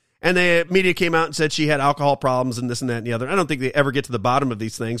 And the media came out and said she had alcohol problems and this and that and the other. I don't think they ever get to the bottom of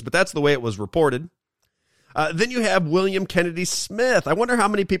these things, but that's the way it was reported. Then you have William Kennedy Smith. I wonder how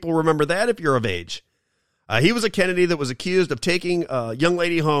many people remember that if you're of age. He was a Kennedy that was accused of taking a young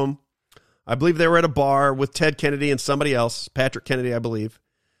lady home. I believe they were at a bar with Ted Kennedy and somebody else, Patrick Kennedy, I believe.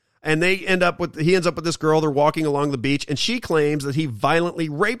 And he ends up with this girl. They're walking along the beach, and she claims that he violently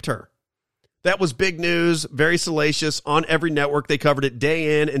raped her. That was big news, very salacious, on every network. They covered it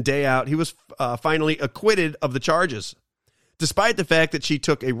day in and day out. He was finally acquitted of the charges, despite the fact that she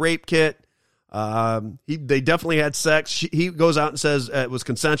took a rape kit. They definitely had sex. He goes out and says it was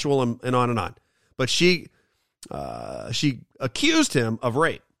consensual and on and on. But she accused him of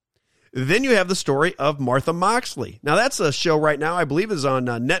rape. Then you have the story of Martha Moxley. Now, that's a show right now, I believe is on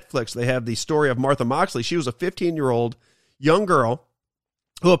Netflix. They have the story of Martha Moxley. She was a 15-year-old young girl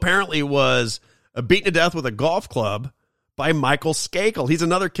who apparently was beaten to death with a golf club by Michael Skakel. He's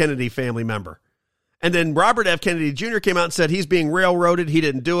another Kennedy family member. And then Robert F. Kennedy Jr. came out and said he's being railroaded. He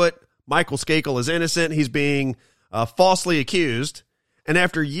didn't do it. Michael Skakel is innocent. He's being falsely accused. And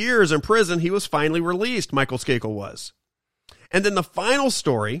after years in prison, he was finally released, Michael Skakel was. And then the final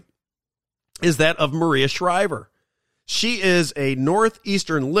story is that of Maria Shriver. She is a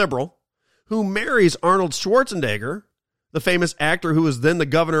Northeastern liberal who marries Arnold Schwarzenegger, the famous actor who was then the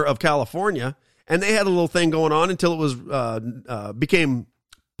governor of California. And they had a little thing going on until it was became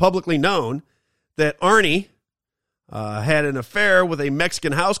publicly known that Arnie had an affair with a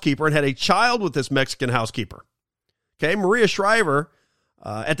Mexican housekeeper and had a child with this Mexican housekeeper. Okay, Maria Shriver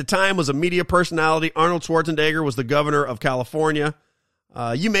at the time was a media personality. Arnold Schwarzenegger was the governor of California.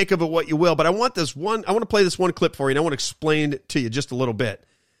 You make of it what you will, but I want to play this one clip for you, and I want to explain it to you just a little bit.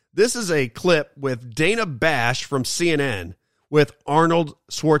 This is a clip with Dana Bash from CNN with Arnold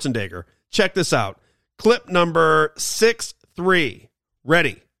Schwarzenegger. Check this out. Clip number 6-3.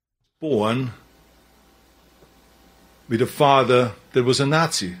 Ready. Born with a father that was a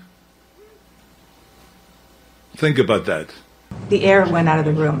Nazi. Think about that. The air went out of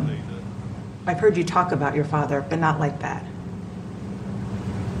the room. I've heard you talk about your father, but not like that.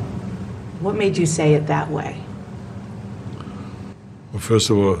 What made you say it that way? Well, first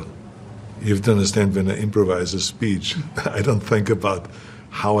of all, you have to understand when I improvise a speech, I don't think about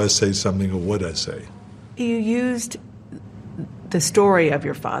how I say something or what I say. You used the story of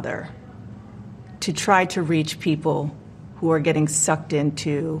your father to try to reach people who are getting sucked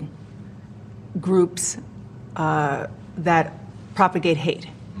into groups that propagate hate.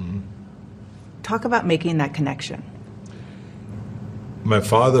 Mm-hmm. Talk about making that connection. My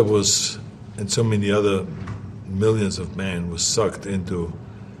father was, and so many other millions of men, was sucked into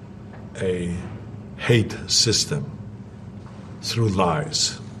a hate system through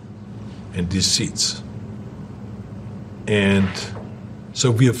lies and deceits. And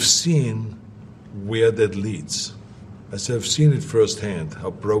so we have seen where that leads. As I've seen it firsthand,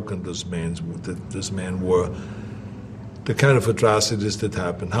 how broken this man were, the kind of atrocities that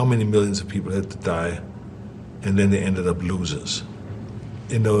happened, how many millions of people had to die, and then they ended up losers.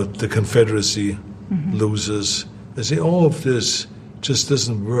 You know, the Confederacy, losers. I say, all of this just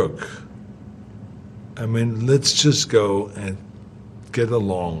doesn't work. I mean, let's just go and get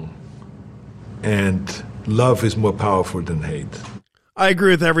along. And love is more powerful than hate. I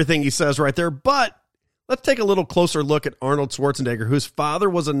agree with everything he says right there, but let's take a little closer look at Arnold Schwarzenegger, whose father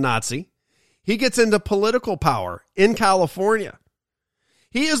was a Nazi. He gets into political power in California.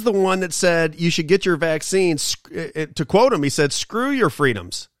 He is the one that said you should get your vaccines. To quote him, he said, "Screw your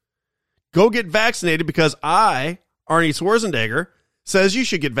freedoms. Go get vaccinated because I, Arnie Schwarzenegger, says you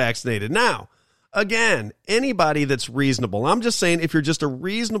should get vaccinated." Now, again, anybody that's reasonable, I'm just saying if you're just a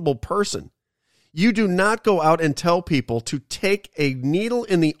reasonable person, you do not go out and tell people to take a needle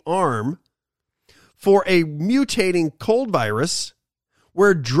in the arm for a mutating cold virus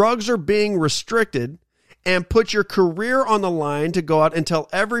where drugs are being restricted and put your career on the line to go out and tell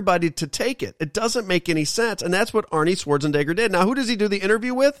everybody to take it. It doesn't make any sense. And that's what Arnie Schwarzenegger did. Now, who does he do the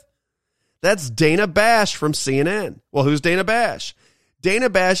interview with? That's Dana Bash from CNN. Well, who's Dana Bash? Dana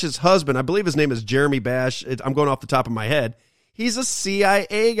Bash's husband, I believe his name is Jeremy Bash. I'm going off the top of my head. He's a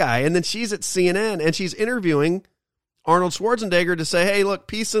CIA guy. And then she's at CNN and she's interviewing Arnold Schwarzenegger to say, hey, look,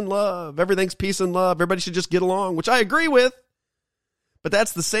 peace and love. Everything's peace and love. Everybody should just get along, which I agree with. But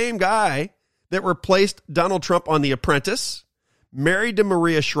that's the same guy that replaced Donald Trump on The Apprentice, married to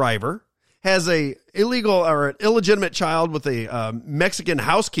Maria Shriver, has a illegal or an illegitimate child with a Mexican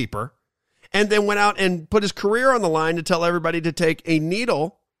housekeeper, and then went out and put his career on the line to tell everybody to take a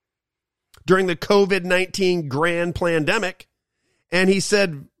needle during the COVID-19 grand pandemic. And he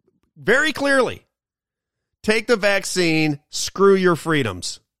said very clearly, take the vaccine, screw your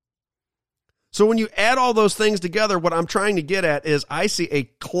freedoms. So when you add all those things together, what I'm trying to get at is I see a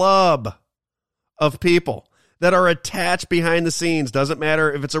club of people that are attached behind the scenes. Doesn't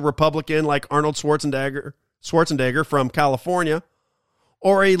matter if it's a Republican like Arnold Schwarzenegger from California,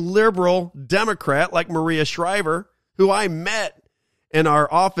 or a liberal Democrat like Maria Shriver, who I met in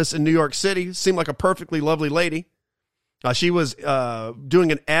our office in New York City. Seemed like a perfectly lovely lady. She was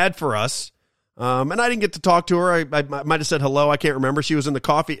doing an ad for us. And I didn't get to talk to her. I might have said hello. I can't remember. She was in the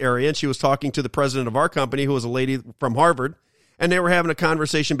coffee area, and she was talking to the president of our company, who was a lady from Harvard, and they were having a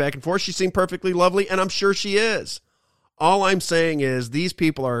conversation back and forth. She seemed perfectly lovely, and I'm sure she is. All I'm saying is these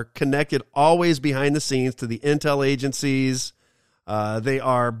people are connected always behind the scenes to the intel agencies. They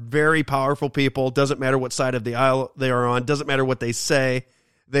are very powerful people. Doesn't matter what side of the aisle they are on. Doesn't matter what they say.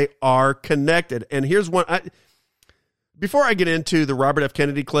 They are connected. And here's one. Before I get into the Robert F.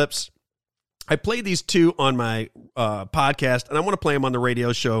 Kennedy clips, I played these two on my podcast, and I want to play them on the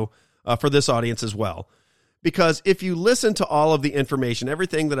radio show for this audience as well. Because if you listen to all of the information,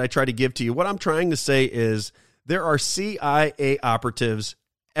 everything that I try to give to you, what I'm trying to say is there are CIA operatives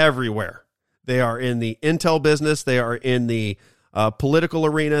everywhere. They are in the intel business. They are in the political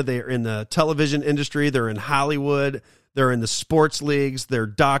arena. They're in the television industry. They're in Hollywood. They're in the sports leagues. They're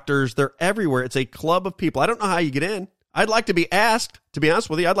doctors. They're everywhere. It's a club of people. I don't know how you get in. I'd like to be asked, to be honest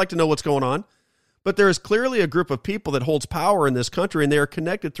with you. I'd like to know what's going on. But there is clearly a group of people that holds power in this country, and they are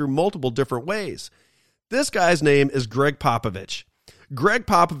connected through multiple different ways. This guy's name is Greg Popovich. Greg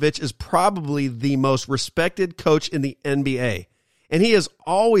Popovich is probably the most respected coach in the NBA, and he is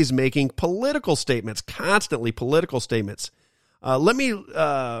always making political statements, constantly political statements. Let me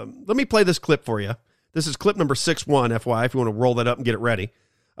play this clip for you. This is clip number 6-1, FYI, if you want to roll that up and get it ready.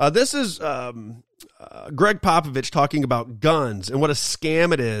 This is Greg Popovich talking about guns and what a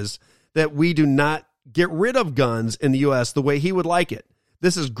scam it is that we do not get rid of guns in the U.S. the way he would like it.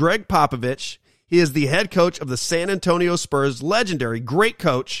 This is Greg Popovich. He is the head coach of the San Antonio Spurs, legendary, great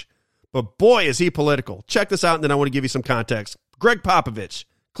coach, but boy, is he political. Check this out, and then I want to give you some context. Greg Popovich,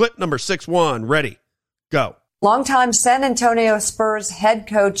 clip number 6-1, ready, go. Longtime San Antonio Spurs head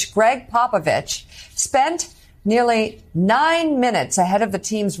coach Greg Popovich spent nearly 9 minutes ahead of the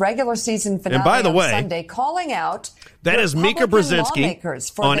team's regular season finale and by the on way, Sunday, calling out that is Mika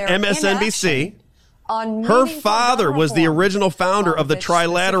Brzezinski on MSNBC. Her father was the original founder of the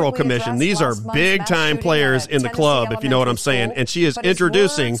Trilateral Commission. These are big-time players in the club, if you know what I'm saying. And she is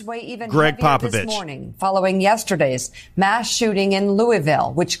introducing Greg Popovich. This morning, following yesterday's mass shooting in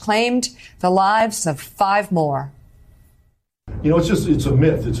Louisville, which claimed the lives of 5 more. You know, it's a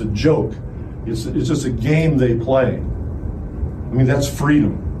myth. It's a joke. It's just a game they play. I mean, that's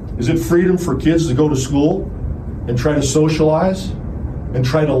freedom. Is it freedom for kids to go to school and try to socialize and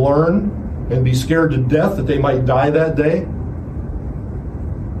try to learn and be scared to death that they might die that day?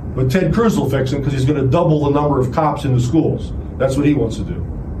 But Ted Cruz will fix them because he's going to double the number of cops in the schools. That's what he wants to do.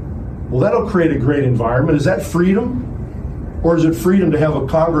 Well, that'll create a great environment. Is that freedom? Or is it freedom to have a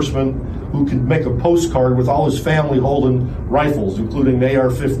congressman who can make a postcard with all his family holding rifles, including an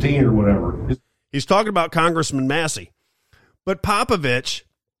AR-15 or whatever? He's talking about Congressman Massey. But Popovich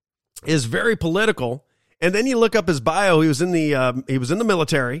is very political. And then you look up his bio. He was in the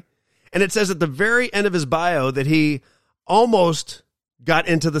military. And it says at the very end of his bio that he almost got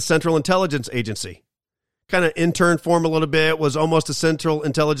into the Central Intelligence Agency. Kind of interned for him a little bit, was almost a Central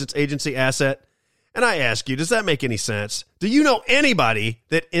Intelligence Agency asset. And I ask you, does that make any sense? Do you know anybody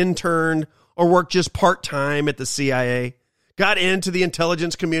that interned or worked just part-time at the CIA, got into the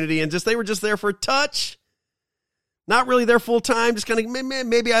intelligence community, and they were just there for a touch? Not really there full-time, just kind of,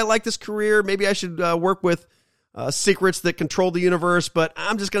 maybe I like this career, maybe I should work with secrets that control the universe, but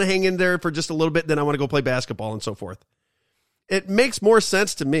I'm just going to hang in there for just a little bit, then I want to go play basketball and so forth. It makes more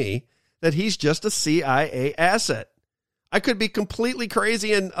sense to me that he's just a CIA asset. I could be completely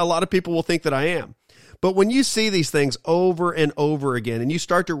crazy, and a lot of people will think that I am. But when you see these things over and over again, and you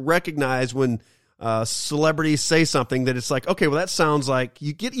start to recognize when celebrities say something that it's like, okay, well, that sounds like,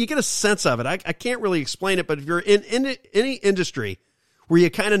 you get a sense of it. I can't really explain it, but if you're in any industry where you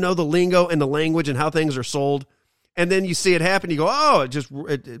kind of know the lingo and the language and how things are sold, and then you see it happen, you go, oh,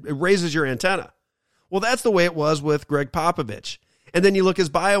 it raises your antenna. Well, that's the way it was with Greg Popovich. And then you look his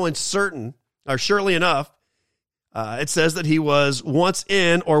bio, and surely enough, it says that he was once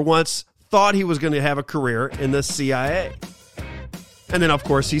thought he was going to have a career in the CIA. And then, of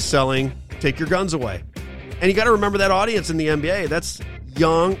course, he's selling Take Your Guns Away. And you got to remember that audience in the NBA. That's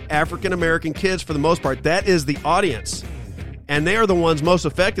young African-American kids for the most part. That is the audience. And they are the ones most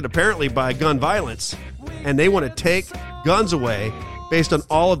affected, apparently, by gun violence. And they want to take guns away based on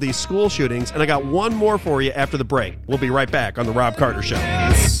all of these school shootings. And I got one more for you after the break. We'll be right back on The Robb Carter Show.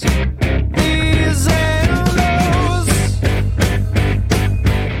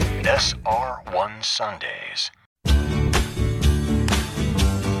 SR1 Sundays.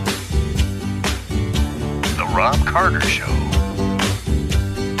 The Robb Carter Show.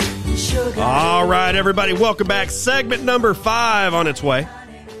 All right, everybody, welcome back. Segment number 5 on its way.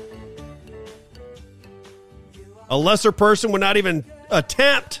 A lesser person would not even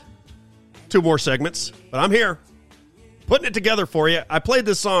attempt 2 more segments, but I'm here, putting it together for you. I played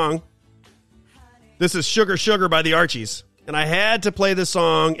this song. This is Sugar Sugar by the Archies, and I had to play this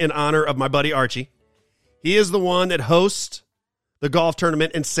song in honor of my buddy Archie. He is the one that hosts the golf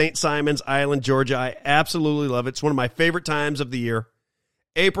tournament in St. Simons Island, Georgia. I absolutely love it. It's one of my favorite times of the year.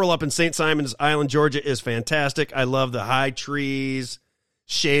 April up in St. Simons Island, Georgia is fantastic. I love the high trees,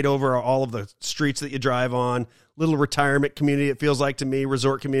 shade over all of the streets that you drive on. Little retirement community, it feels like to me,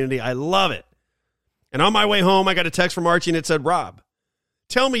 resort community. I love it. And on my way home, I got a text from Archie, and it said, Rob,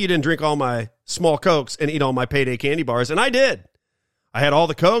 tell me you didn't drink all my small Cokes and eat all my payday candy bars. And I did. I had all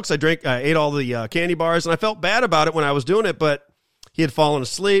the Cokes, I ate all the candy bars, and I felt bad about it when I was doing it, but he had fallen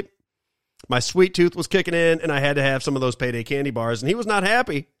asleep. My sweet tooth was kicking in, and I had to have some of those payday candy bars, and he was not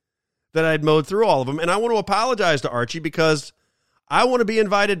happy that I'd mowed through all of them. And I want to apologize to Archie because I want to be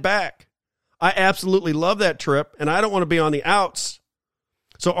invited back. I absolutely love that trip, and I don't want to be on the outs.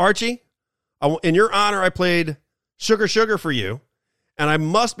 So, Archie, in your honor, I played Sugar Sugar for you, and I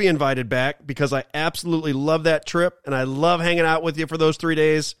must be invited back because I absolutely love that trip, and I love hanging out with you for those 3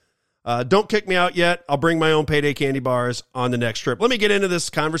 days. Don't kick me out yet. I'll bring my own payday candy bars on the next trip. Let me get into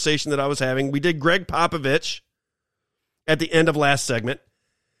this conversation that I was having. We did Greg Popovich at the end of last segment,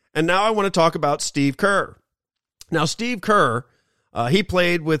 and now I want to talk about Steve Kerr. Now, Steve Kerr, he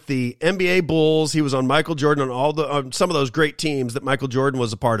played with the NBA Bulls. He was on Michael Jordan on some of those great teams that Michael Jordan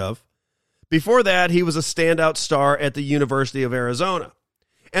was a part of. Before that, he was a standout star at the University of Arizona.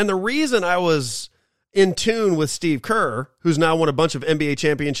 And the reason I was in tune with Steve Kerr, who's now won a bunch of NBA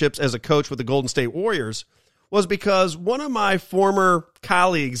championships as a coach with the Golden State Warriors, was because one of my former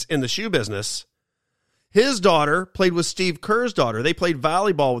colleagues in the shoe business, his daughter played with Steve Kerr's daughter. They played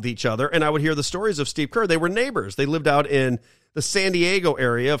volleyball with each other, and I would hear the stories of Steve Kerr. They were neighbors. They lived out in the San Diego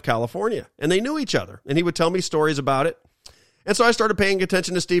area of California, and they knew each other, and he would tell me stories about it. And so I started paying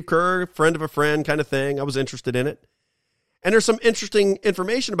attention to Steve Kerr, friend of a friend kind of thing. I was interested in it. And there's some interesting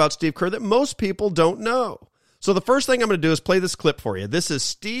information about Steve Kerr that most people don't know. So the first thing I'm going to do is play this clip for you. This is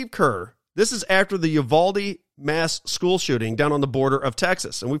Steve Kerr. This is after the Uvalde mass school shooting down on the border of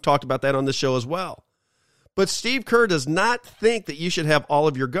Texas. And we've talked about that on this show as well. But Steve Kerr does not think that you should have all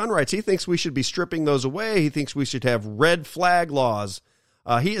of your gun rights. He thinks we should be stripping those away. He thinks we should have red flag laws.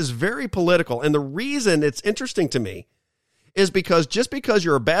 He is very political. And the reason it's interesting to me is because just because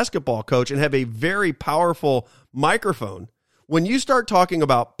you're a basketball coach and have a very powerful microphone, when you start talking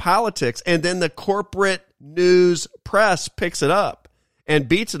about politics and then the corporate news press picks it up and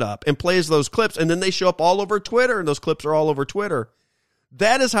beats it up and plays those clips, and then they show up all over Twitter, and those clips are all over Twitter,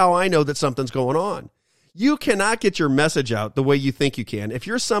 that is how I know that something's going on. You cannot get your message out the way you think you can. If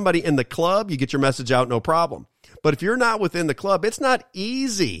you're somebody in the club, you get your message out, no problem. But if you're not within the club, it's not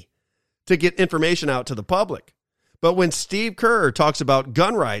easy to get information out to the public. But when Steve Kerr talks about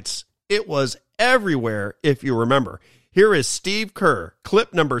gun rights, it was everywhere, if you remember. Here is Steve Kerr,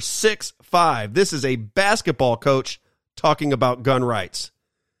 clip number 6-5. This is a basketball coach talking about gun rights.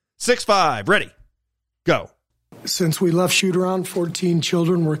 6-5, ready, go. Since we left shoot-around, 14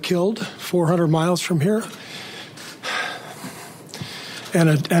 children were killed 400 miles from here, and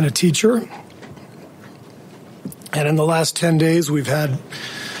a teacher. And in the last 10 days, we've had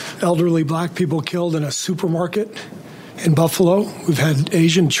elderly black people killed in a supermarket in Buffalo. We've had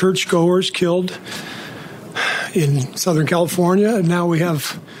Asian churchgoers killed in Southern California, and now we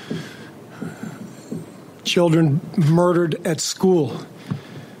have children murdered at school.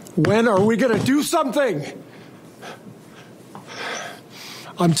 When are we going to do something?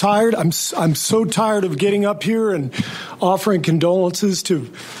 I'm tired. I'm so tired of getting up here and offering condolences to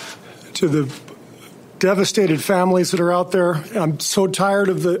the devastated families that are out there. I'm so tired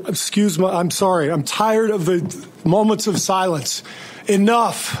of I'm tired of the moments of silence.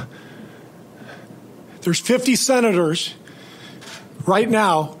 Enough. There's 50 senators right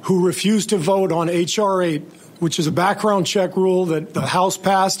now who refuse to vote on H.R. 8, which is a background check rule that the House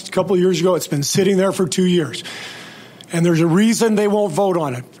passed a couple of years ago. It's been sitting there for 2 years. And there's a reason they won't vote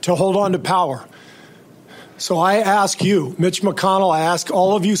on it, to hold on to power. So I ask you, Mitch McConnell, I ask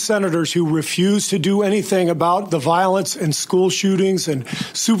all of you senators who refuse to do anything about the violence and school shootings and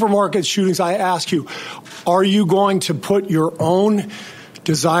supermarket shootings, I ask you, are you going to put your own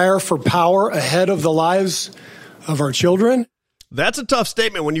desire for power ahead of the lives of our children? That's a tough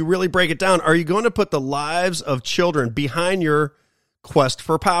statement when you really break it down. Are you going to put the lives of children behind your quest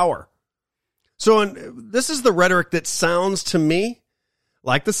for power? So this is the rhetoric that sounds to me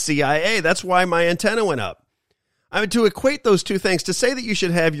like the CIA. That's why my antenna went up. I mean, to equate those two things, to say that you should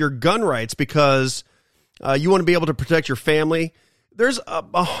have your gun rights because you want to be able to protect your family, there's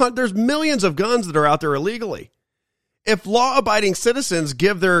millions of guns that are out there illegally. If law-abiding citizens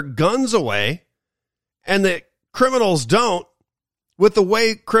give their guns away and the criminals don't, with the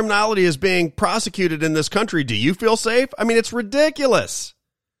way criminality is being prosecuted in this country, do you feel safe? I mean, it's ridiculous.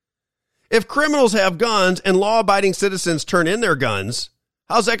 If criminals have guns and law-abiding citizens turn in their guns,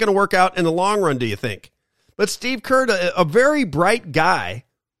 how's that going to work out in the long run, do you think? But Steve Kerr, a very bright guy,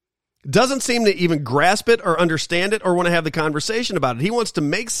 doesn't seem to even grasp it or understand it or want to have the conversation about it. He wants to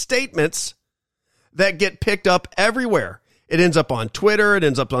make statements that get picked up everywhere. It ends up on Twitter. It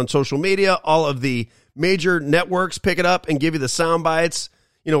ends up on social media. All of the major networks pick it up and give you the sound bites,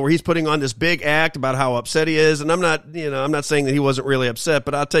 where he's putting on this big act about how upset he is. And I'm not saying that he wasn't really upset,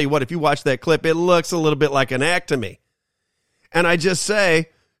 but I'll tell you what, if you watch that clip, it looks a little bit like an act to me. And I just say,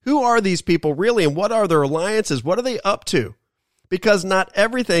 Who are these people really, and what are their alliances? What are they up to? Because not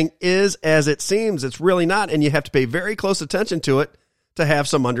everything is as it seems. It's really not, and you have to pay very close attention to it to have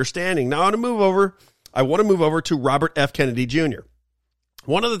some understanding. Now, I want to move over to Robert F. Kennedy Jr.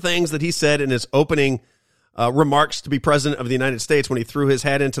 One of the things that he said in his opening remarks to be president of the United States when he threw his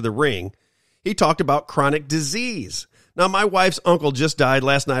hat into the ring, he talked about chronic disease. Now, my wife's uncle just died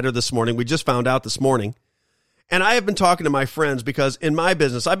last night or this morning. We just found out this morning. And I have been talking to my friends because in my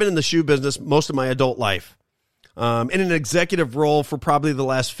business, I've been in the shoe business most of my adult life, in an executive role for probably the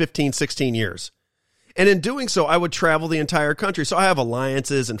last 15, 16 years. And in doing so, I would travel the entire country. So I have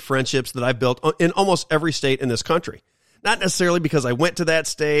alliances and friendships that I've built in almost every state in this country. Not necessarily because I went to that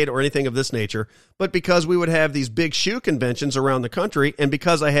state or anything of this nature, but because we would have these big shoe conventions around the country. And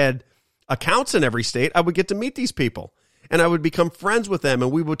because I had accounts in every state, I would get to meet these people and I would become friends with them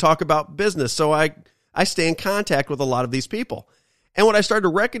and we would talk about business. So I stay in contact with a lot of these people. And what I started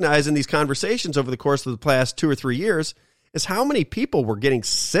to recognize in these conversations over the course of the past 2 or 3 years is how many people were getting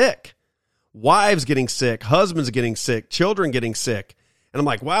sick. Wives getting sick, husbands getting sick, children getting sick. And I'm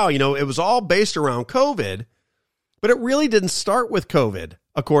like, wow, it was all based around COVID, but it really didn't start with COVID,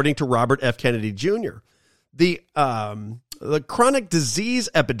 according to Robert F. Kennedy Jr. The chronic disease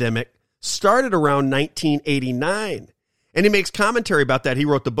epidemic started around 1989. And he makes commentary about that. He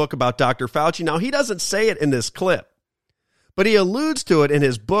wrote the book about Dr. Fauci. Now, he doesn't say it in this clip, but he alludes to it in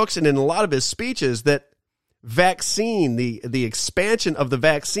his books and in a lot of his speeches that vaccine, the expansion of the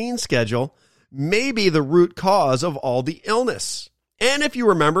vaccine schedule may be the root cause of all the illness. And if you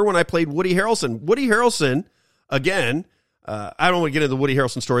remember when I played Woody Harrelson, again, I don't want to get into the Woody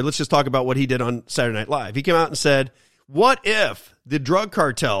Harrelson story. Let's just talk about what he did on Saturday Night Live. He came out and said, what if the drug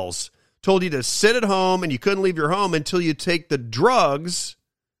cartels told you to sit at home and you couldn't leave your home until you take the drugs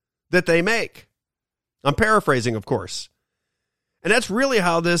that they make? I'm paraphrasing, of course. And that's really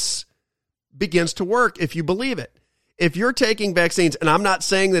how this begins to work if you believe it. If you're taking vaccines, and I'm not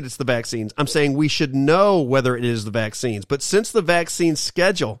saying that it's the vaccines, I'm saying we should know whether it is the vaccines. But since the vaccine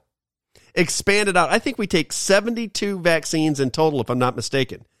schedule expanded out, I think we take 72 vaccines in total, if I'm not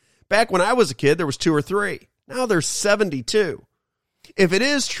mistaken. Back when I was a kid, there was 2 or 3. Now there's 72. If it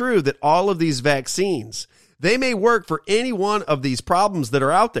is true that all of these vaccines, they may work for any one of these problems that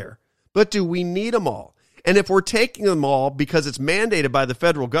are out there, but do we need them all? And if we're taking them all because it's mandated by the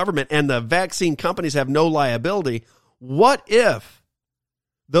federal government and the vaccine companies have no liability, what if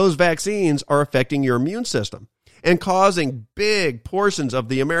those vaccines are affecting your immune system and causing big portions of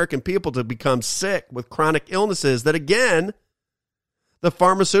the American people to become sick with chronic illnesses that, again, the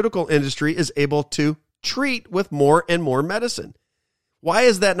pharmaceutical industry is able to treat with more and more medicine? Why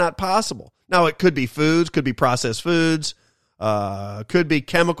is that not possible? Now, it could be foods, could be processed foods, could be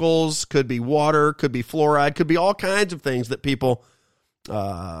chemicals, could be water, could be fluoride, could be all kinds of things that people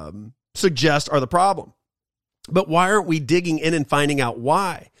suggest are the problem. But why aren't we digging in and finding out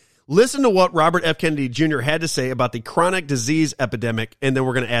why? Listen to what Robert F. Kennedy Jr. had to say about the chronic disease epidemic, and then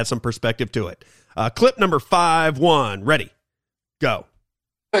we're going to add some perspective to it. Clip number 5-1. Ready? Go.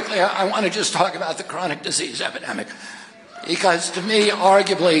 Quickly, I want to just talk about the chronic disease epidemic. Because to me,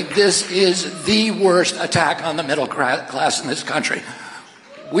 arguably, this is the worst attack on the middle class in this country.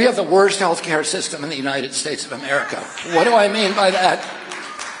 We have the worst healthcare system in the United States of America. What do I mean by that?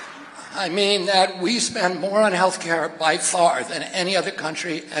 I mean that we spend more on healthcare by far than any other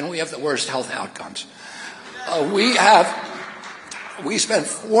country, and we have the worst health outcomes. We spend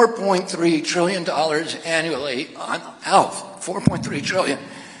 $4.3 trillion annually on health, $4.3 trillion.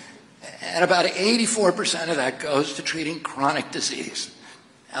 And about 84% of that goes to treating chronic disease.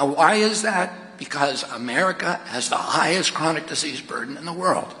 Now, why is that? Because America has the highest chronic disease burden in the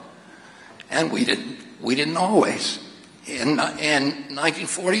world. And we didn't always. In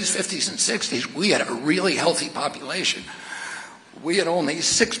 1940s, 50s, and 60s, we had a really healthy population. We had only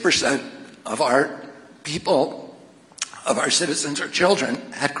 6% of our people, of our citizens or children,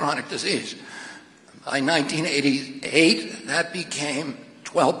 had chronic disease. By 1988, that became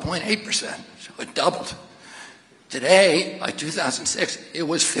 12.8%, so it doubled. Today, by 2006, it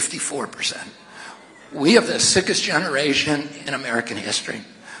was 54%. We have the sickest generation in American history.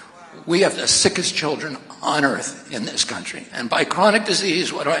 We have the sickest children on earth in this country. And by chronic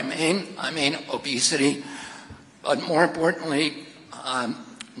disease, what do I mean? I mean obesity, but more importantly,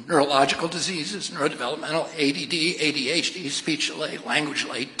 neurological diseases, neurodevelopmental, ADD, ADHD, speech delay, language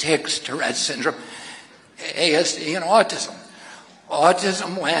delay, tics, Tourette's syndrome, ASD, and autism.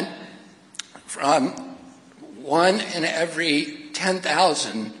 Autism went from 1 in every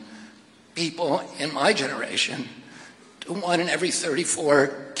 10,000 people in my generation to 1 in every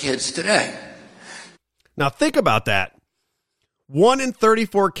 34 kids today. Now think about that. 1 in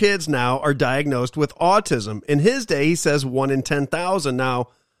 34 kids now are diagnosed with autism. In his day, he says 1 in 10,000. Now,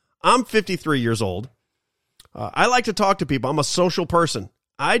 I'm 53 years old. I like to talk to people. I'm a social person.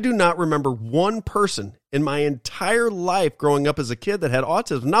 I do not remember one person in my entire life growing up as a kid that had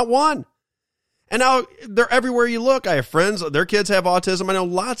autism. Not one. And now they're everywhere you look. I have friends, their kids have autism. I know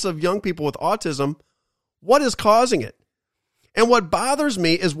lots of young people with autism. What is causing it? And what bothers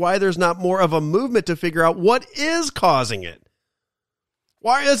me is why there's not more of a movement to figure out what is causing it.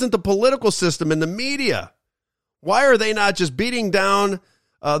 Why isn't the political system and the media? Why are they not just beating down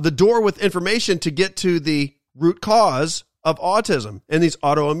the door with information to get to the root cause of autism and these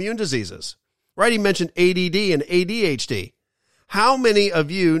autoimmune diseases? Right? He mentioned ADD and ADHD. How many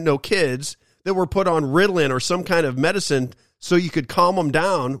of you know kids that were put on Ritalin or some kind of medicine so you could calm them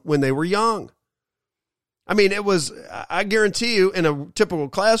down when they were young? I mean, I guarantee you, in a typical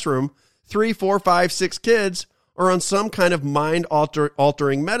classroom, 3, 4, 5, 6 kids are on some kind of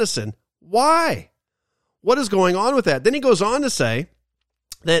mind-altering medicine. Why? What is going on with that? Then he goes on to say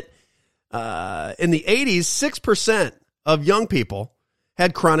that in the 80s, 6% of young people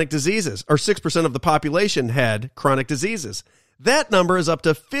had chronic diseases, or 6% of the population had chronic diseases. That number is up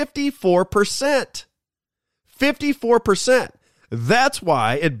to 54%. 54%. That's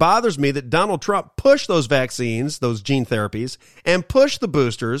why it bothers me that Donald Trump pushed those vaccines, those gene therapies, and pushed the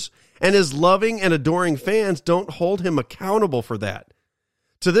boosters, and his loving and adoring fans don't hold him accountable for that.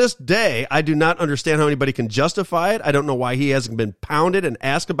 To this day, I do not understand how anybody can justify it. I don't know why he hasn't been pounded and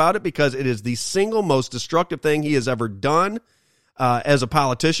asked about it, because it is the single most destructive thing he has ever done as a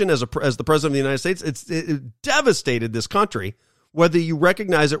politician, as the president of the United States. It devastated this country, whether you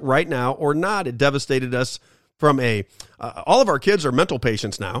recognize it right now or not. It devastated us from all of our kids are mental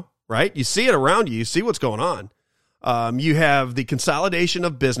patients now, right? You see it around you. You see what's going on. You have the consolidation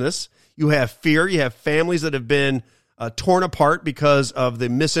of business. You have fear. You have families that have been torn apart because of the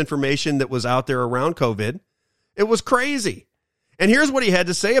misinformation that was out there around COVID. It was crazy. And here's what he had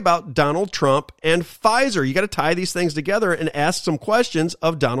to say about Donald Trump and Pfizer. You got to tie these things together and ask some questions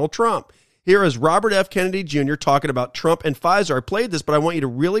of Donald Trump. Here is Robert F. Kennedy Jr. talking about Trump and Pfizer. I played this, but I want you to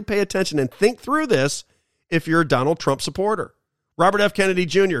really pay attention and think through this if you're a Donald Trump supporter. Robert F. Kennedy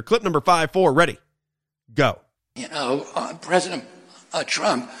Jr., clip number 5-4, ready, go. You know, President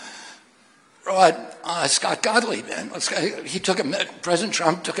Trump brought Scott Gottlieb in. President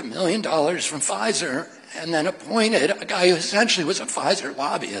Trump took $1 million from Pfizer and then appointed a guy who essentially was a Pfizer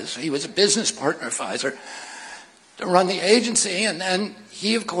lobbyist. He was a business partner of Pfizer to run the agency, and then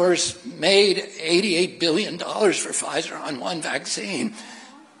he, of course, made $88 billion for Pfizer on one vaccine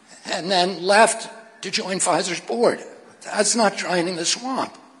and then left to join Pfizer's board. That's not draining the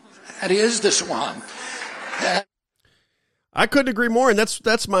swamp. That is the swamp. I couldn't agree more, and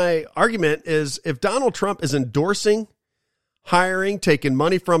that's my argument, is if Donald Trump is endorsing, hiring, taking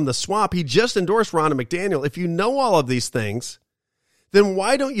money from the swamp, he just endorsed Ronna McDaniel. If you know all of these things, then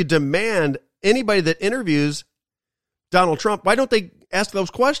why don't you demand anybody that interviews Donald Trump, why don't they ask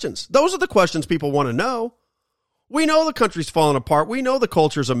those questions? Those are the questions people want to know. We know the country's falling apart. We know the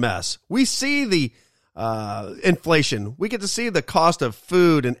culture's a mess. We see the inflation. We get to see the cost of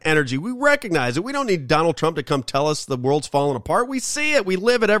food and energy. We recognize it. We don't need Donald Trump to come tell us the world's falling apart. We see it. We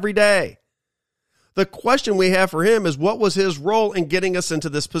live it every day. The question we have for him is, what was his role in getting us into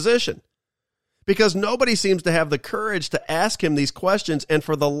this position? Because nobody seems to have the courage to ask him these questions. And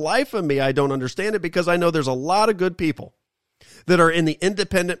for the life of me, I don't understand it, because I know there's a lot of good people that are in the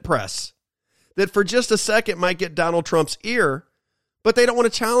independent press that for just a second might get Donald Trump's ear, but they don't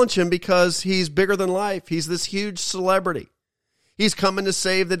want to challenge him because he's bigger than life. He's this huge celebrity. He's coming to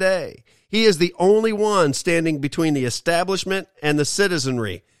save the day. He is the only one standing between the establishment and the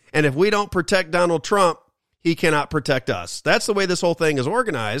citizenry. And if we don't protect Donald Trump, he cannot protect us. That's the way this whole thing is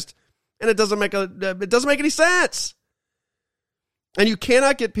organized, and it doesn't make any sense. And you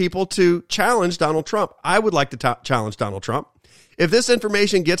cannot get people to challenge Donald Trump. I would like to challenge Donald Trump. If this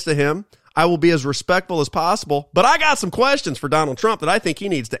information gets to him, I will be as respectful as possible, but I got some questions for Donald Trump that I think he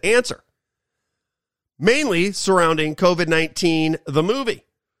needs to answer. Mainly surrounding COVID-19, the movie,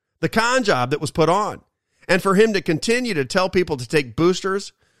 the con job that was put on, and for him to continue to tell people to take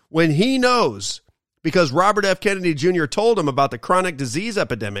boosters when he knows, because Robert F. Kennedy Jr. told him about the chronic disease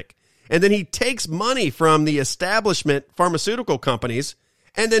epidemic, and then he takes money from the establishment pharmaceutical companies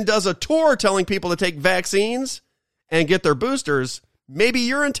and then does a tour telling people to take vaccines and get their boosters. Maybe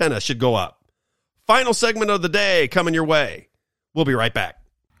your antenna should go up. Final segment of the day coming your way. We'll be right back.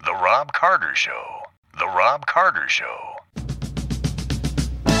 The Robb Carter Show. The Robb Carter Show.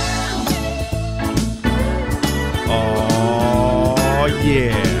 Oh,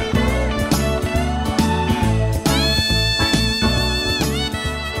 yeah.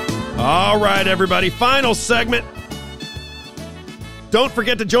 All right, everybody. Final segment. Don't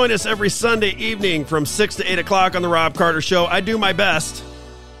forget to join us every Sunday evening from 6 to 8 o'clock on The Robb Carter Show. I do my best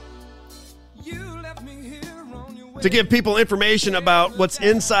to give people information about what's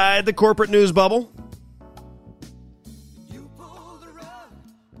inside the corporate news bubble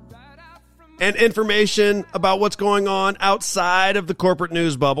and information about what's going on outside of the corporate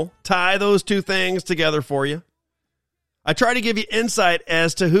news bubble. Tie those two things together for you. I try to give you insight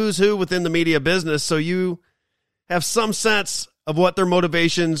as to who's who within the media business so you have some sense of what their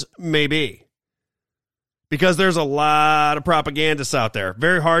motivations may be. Because there's a lot of propagandists out there.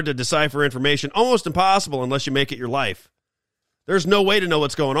 Very hard to decipher information. Almost impossible unless you make it your life. There's no way to know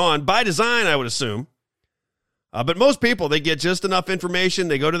what's going on. By design, I would assume. But most people, they get just enough information.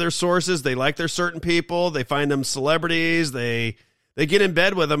 They go to their sources. They like their certain people. They find them celebrities. They get in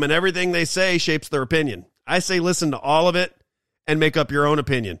bed with them, and everything they say shapes their opinion. I say listen to all of it and make up your own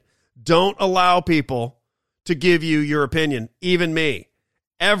opinion. Don't allow people to give you your opinion, even me.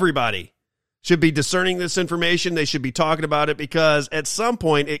 Everybody should be discerning this information. They should be talking about it because at some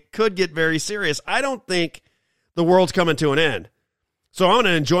point it could get very serious. I don't think the world's coming to an end. So I want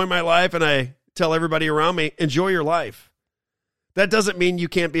to enjoy my life, and I tell everybody around me, enjoy your life. That doesn't mean you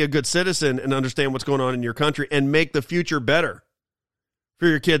can't be a good citizen and understand what's going on in your country and make the future better for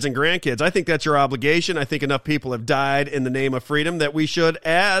your kids and grandkids. I think that's your obligation. I think enough people have died in the name of freedom that we should,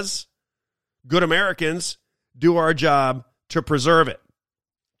 as good Americans, do our job to preserve it.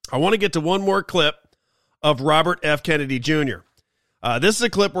 I want to get to one more clip of Robert F. Kennedy Jr. This is a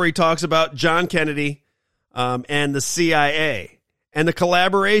clip where he talks about John Kennedy and the CIA and the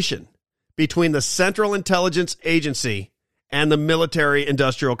collaboration between the Central Intelligence Agency and the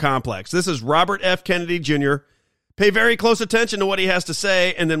military-industrial complex. This is Robert F. Kennedy Jr. Pay very close attention to what he has to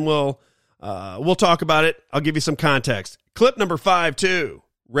say, and then we'll talk about it. I'll give you some context. Clip number 5, 2.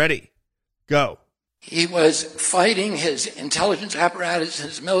 Ready, go. He was fighting his intelligence apparatus and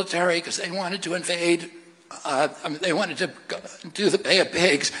his military because they wanted to invade. They wanted to do the Bay of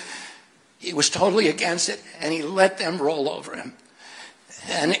Pigs. He was totally against it, and he let them roll over him.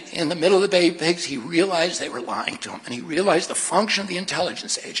 And in the middle of the Bay of Pigs, he realized they were lying to him, and he realized the function of the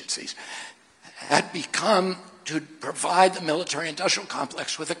intelligence agencies had become to provide the military-industrial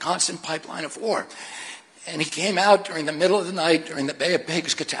complex with a constant pipeline of war. And he came out during the middle of the night during the Bay of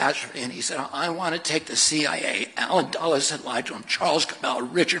Pigs catastrophe, and he said, I want to take the CIA. Alan Dulles had lied to him, Charles Cabell,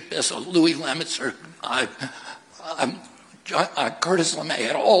 Richard Bissell, Louis Lemitzer, Curtis LeMay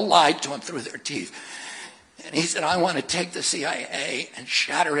had all lied to him through their teeth. And he said, I want to take the CIA and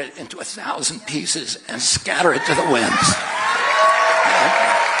shatter it into 1,000 pieces and scatter it to the winds.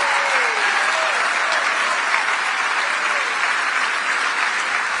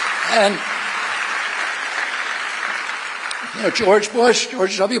 And George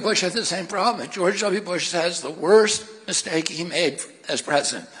W. Bush had the same problem. George W. Bush says the worst mistake he made as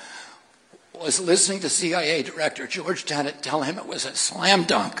president was listening to CIA Director George Tenet tell him it was a slam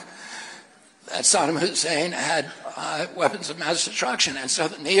dunk that Saddam Hussein had weapons of mass destruction. And so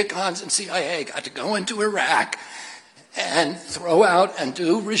the neocons and CIA got to go into Iraq and throw out and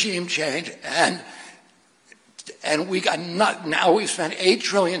do regime change. And we got now we've spent $8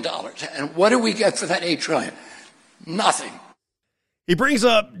 trillion. And what do we get for that $8 trillion? Nothing. He brings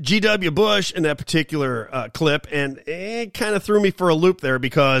up G.W. Bush in that particular clip, and it kind of threw me for a loop there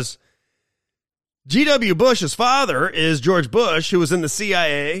because G.W. Bush's father is George Bush, who was in the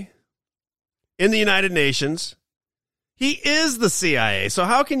CIA, in the United Nations. He is the CIA. So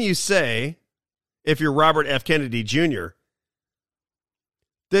how can you say, if you're Robert F. Kennedy Jr.,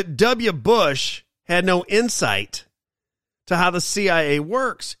 that W. Bush had no insight to how the CIA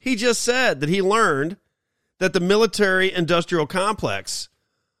works? He just said that he learned that the military-industrial complex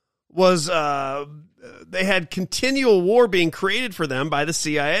was, they had continual war being created for them by the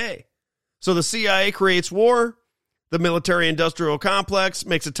CIA. So the CIA creates war, the military-industrial complex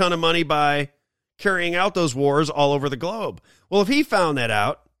makes a ton of money by carrying out those wars all over the globe. Well, if he found that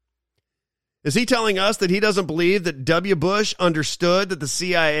out, is he telling us that he doesn't believe that W. Bush understood that the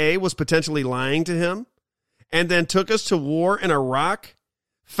CIA was potentially lying to him and then took us to war in Iraq,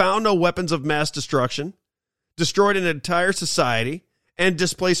 found no weapons of mass destruction, destroyed an entire society, and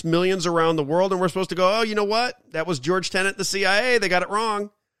displaced millions around the world, and we're supposed to go, oh, you know what? That was George Tenet, the CIA. They got it wrong.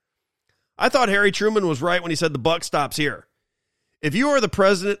 I thought Harry Truman was right when he said the buck stops here. If you are the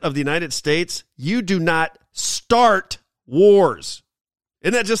president of the United States, you do not start wars.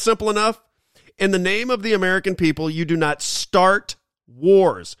 Isn't that just simple enough? In the name of the American people, you do not start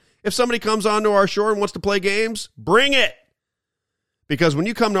wars. If somebody comes onto our shore and wants to play games, bring it. Because when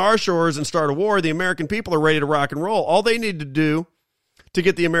you come to our shores and start a war, the American people are ready to rock and roll. All they need to do to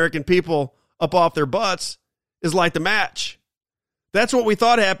get the American people up off their butts is light the match. That's what we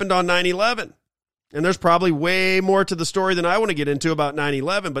thought happened on 9/11. And there's probably way more to the story than I want to get into about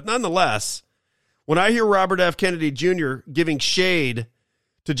 9/11. But nonetheless, when I hear Robert F. Kennedy Jr. giving shade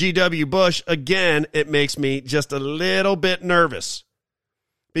to G.W. Bush, again, it makes me just a little bit nervous.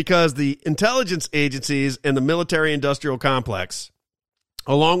 Because the intelligence agencies and the military-industrial complex,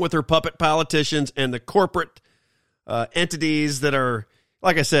 along with their puppet politicians and the corporate entities that are,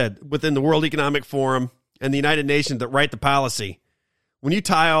 like I said, within the World Economic Forum and the United Nations that write the policy, when you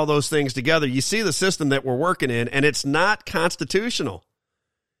tie all those things together, you see the system that we're working in, and it's not constitutional.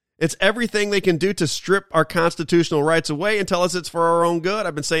 It's everything they can do to strip our constitutional rights away and tell us it's for our own good.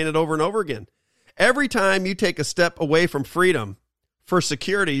 I've been saying it over and over again. Every time you take a step away from freedom for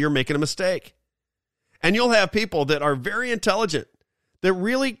security, you're making a mistake. And you'll have people that are very intelligent, that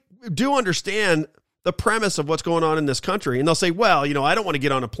really do understand the premise of what's going on in this country. And they'll say, well, I don't want to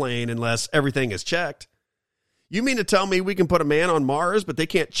get on a plane unless everything is checked. You mean to tell me we can put a man on Mars, but they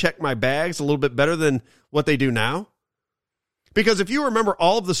can't check my bags a little bit better than what they do now? Because if you remember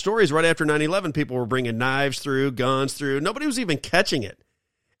all of the stories right after 9/11, people were bringing knives through, guns through. Nobody was even catching it.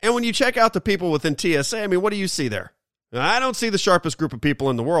 And when you check out the people within TSA, what do you see there? I don't see the sharpest group of people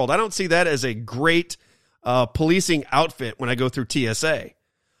in the world. I don't see that as a great policing outfit when I go through TSA.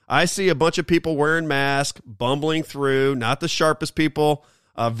 I see a bunch of people wearing masks, bumbling through, not the sharpest people,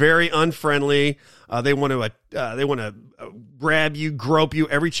 very unfriendly. They want to grab you, grope you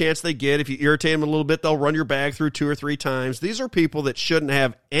every chance they get. If you irritate them a little bit, they'll run your bag through 2 or 3 times. These are people that shouldn't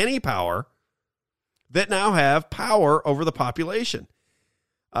have any power that now have power over the population.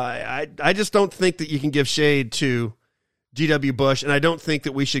 I just don't think that you can give shade to G.W. Bush, and I don't think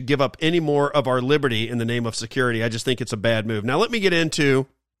that we should give up any more of our liberty in the name of security. I just think it's a bad move. Now, let me get into,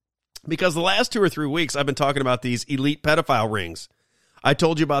 because the last 2 or 3 weeks I've been talking about these elite pedophile rings. I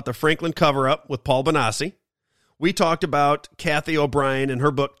told you about the Franklin cover-up with Paul Bonacci. We talked about Kathy O'Brien and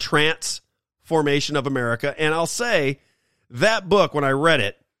her book, Transformation of America. And I'll say that book, when I read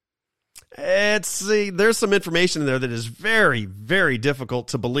it, there's some information in there that is very, very difficult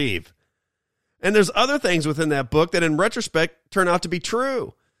to believe. And there's other things within that book that in retrospect turn out to be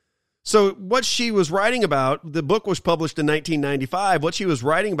true. So what she was writing about, the book was published in 1995, what she was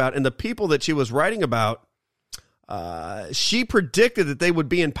writing about and the people that she was writing about, she predicted that they would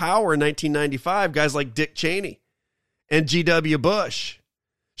be in power in 1995, guys like Dick Cheney and G.W. Bush.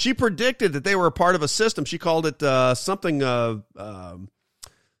 She predicted that they were a part of a system. She called it something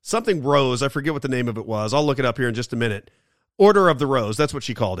Rose. I forget what the name of it was. I'll look it up here in just a minute. Order of the Rose. That's what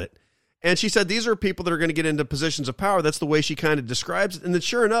she called it. And she said, these are people that are going to get into positions of power. That's the way she kind of describes it. And then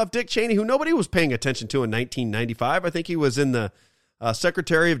sure enough, Dick Cheney, who nobody was paying attention to in 1995, I think he was in the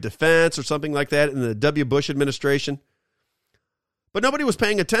Secretary of Defense or something like that in the W. Bush administration. But nobody was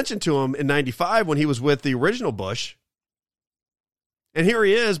paying attention to him in 95 when he was with the original Bush. And here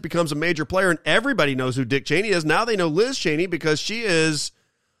he is, becomes a major player, and everybody knows who Dick Cheney is. Now they know Liz Cheney because she is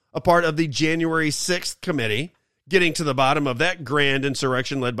a part of the January 6th committee, getting to the bottom of that grand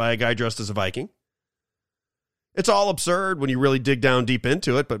insurrection led by a guy dressed as a Viking. It's all absurd when you really dig down deep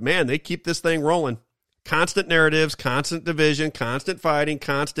into it, but man, they keep this thing rolling. Constant narratives, constant division, constant fighting,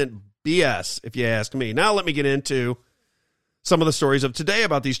 constant BS, if you ask me. Now let me get into some of the stories of today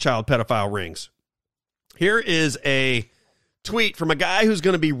about these child pedophile rings. Here is a tweet from a guy who's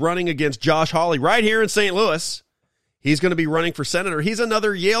going to be running against Josh Hawley right here in St. Louis. He's going to be running for senator. He's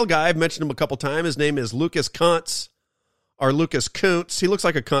another Yale guy. I've mentioned him a couple times. His name is Lucas Kuntz, or Lucas Kuntz. He looks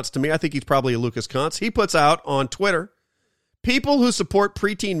like a Kuntz to me. I think he's probably a Lucas Kuntz. He puts out on Twitter, people who support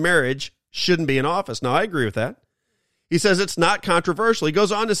preteen marriage shouldn't be in office. Now, I agree with that. He says it's not controversial. He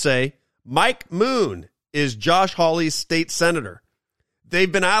goes on to say, Mike Moon is Josh Hawley's state senator.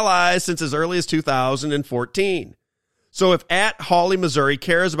 They've been allies since as early as 2014. So if @Hawley, Missouri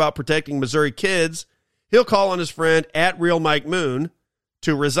cares about protecting Missouri kids, he'll call on his friend @Real Mike Moon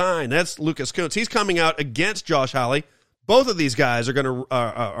to resign. That's Lucas Kuntz. He's coming out against Josh Hawley. Both of these guys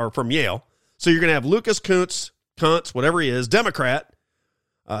are from Yale. So you're going to have Lucas Kuntz, whatever he is, Democrat.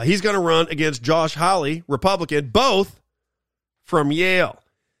 He's going to run against Josh Hawley, Republican, both from Yale.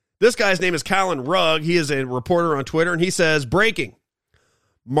 This guy's name is Colin Rugg. He is a reporter on Twitter, and he says, breaking,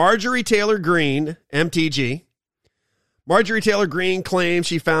 Marjorie Taylor Greene, MTG. Marjorie Taylor Greene claims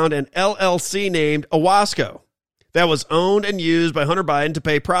she found an LLC named Owasco that was owned and used by Hunter Biden to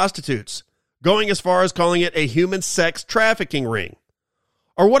pay prostitutes, going as far as calling it a human sex trafficking ring.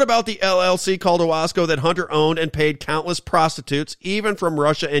 Or what about the LLC called Owasco that Hunter owned and paid countless prostitutes, even from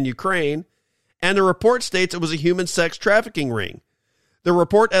Russia and Ukraine, and the report states it was a human sex trafficking ring. The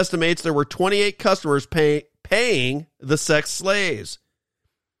report estimates there were 28 customers paying the sex slaves.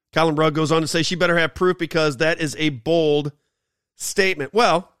 Colin Rugg goes on to say she better have proof because that is a bold statement.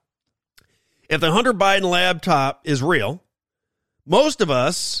 Well, if the Hunter Biden laptop is real, most of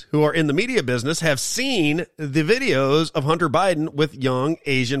us who are in the media business have seen the videos of Hunter Biden with young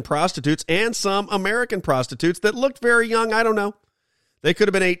Asian prostitutes and some American prostitutes that looked very young. I don't know. They could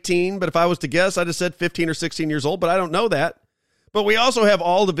have been 18, but if I was to guess, I'd have said 15 or 16 years old, but I don't know that. But we also have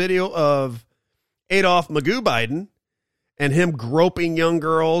all the video of Adolf Magoo Biden and him groping young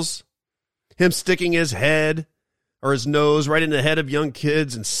girls, him sticking his head or his nose right in the head of young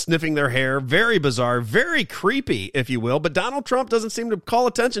kids and sniffing their hair. Very bizarre, very creepy, if you will. But Donald Trump doesn't seem to call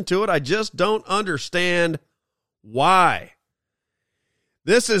attention to it. I just don't understand why.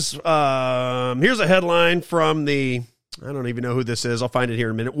 This is, here's a headline from I don't even know who this is. I'll find it here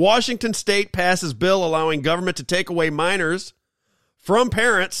in a minute. Washington State passes bill allowing government to take away minors from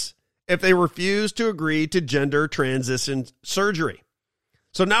parents if they refuse to agree to gender transition surgery.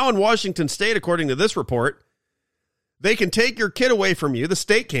 So now in Washington State, according to this report, they can take your kid away from you, the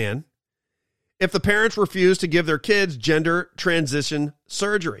state can, if the parents refuse to give their kids gender transition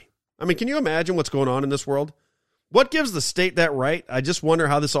surgery. I mean, can you imagine what's going on in this world? What gives the state that right? I just wonder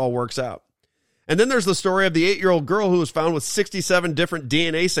how this all works out. And then there's the story of the 8-year-old girl who was found with 67 different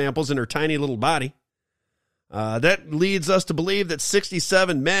DNA samples in her tiny little body. That leads us to believe that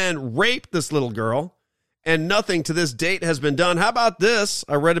 67 men raped this little girl, and nothing to this date has been done. How about this?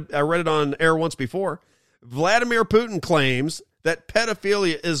 I read it on air once before. Vladimir Putin claims that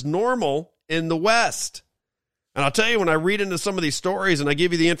pedophilia is normal in the West. And I'll tell you, when I read into some of these stories and I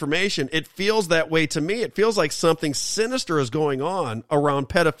give you the information, it feels that way to me. It feels like something sinister is going on around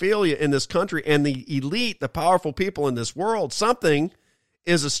pedophilia in this country and the elite, the powerful people in this world. Something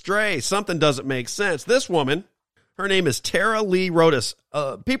is astray. Something doesn't make sense. This woman, her name is Tara Lee Rodas.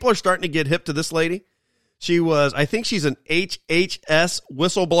 People are starting to get hip to this lady. I think she's an HHS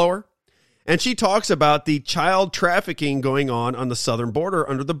whistleblower. And she talks about the child trafficking going on the southern border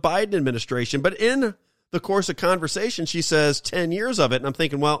under the Biden administration. But in the course of conversation, she says 10 years of it. And I'm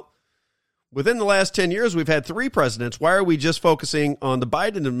thinking, well, within the last 10 years, we've had 3 presidents. Why are we just focusing on the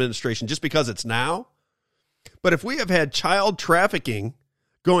Biden administration just because it's now? But if we have had child trafficking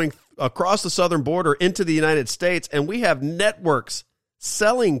going across the southern border into the United States, and we have networks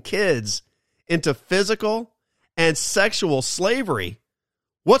selling kids into physical and sexual slavery,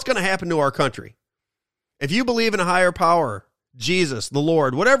 what's going to happen to our country? If you believe in a higher power, Jesus, the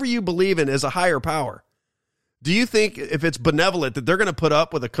Lord, whatever you believe in is a higher power, do you think if it's benevolent that they're going to put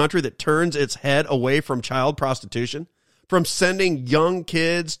up with a country that turns its head away from child prostitution, from sending young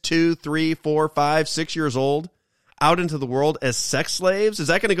kids 2, 3, 4, 5, 6 years old out into the world as sex slaves? Is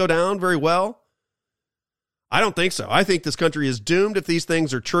that going to go down very well? I don't think so. I think this country is doomed if these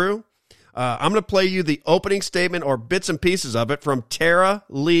things are true. I'm going to play you the opening statement or bits and pieces of it from Tara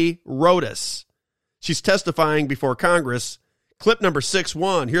Lee Rodas. She's testifying before Congress. Clip number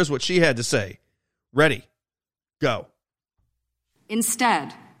 6-1. Here's what she had to say. Ready? Go.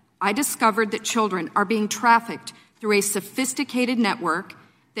 Instead, I discovered that children are being trafficked through a sophisticated network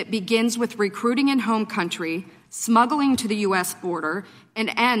that begins with recruiting in home country, smuggling to the U.S. border,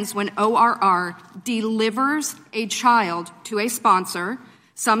 and ends when ORR delivers a child to a sponsor.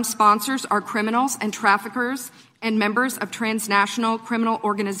 Some sponsors are criminals and traffickers and members of transnational criminal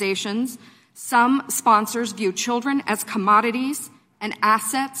organizations. Some sponsors view children as commodities and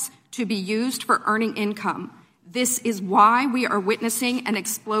assets to be used for earning income. This is why we are witnessing an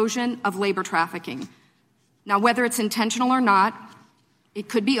explosion of labor trafficking. Now, whether it's intentional or not, it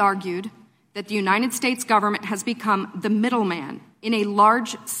could be argued that the United States government has become the middleman in a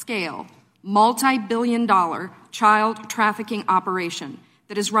large-scale, multi-billion-dollar child trafficking operation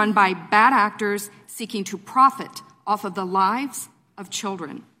that is run by bad actors seeking to profit off of the lives of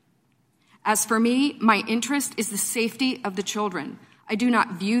children. As for me, my interest is the safety of the children. I do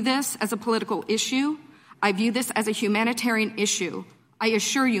not view this as a political issue. I view this as a humanitarian issue. I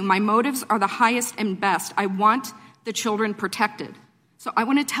assure you, my motives are the highest and best. I want the children protected. So I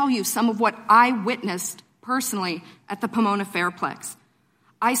want to tell you some of what I witnessed personally at the Pomona Fairplex.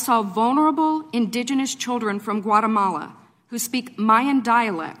 I saw vulnerable indigenous children from Guatemala who speak Mayan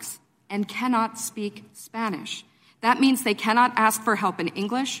dialects and cannot speak Spanish. That means they cannot ask for help in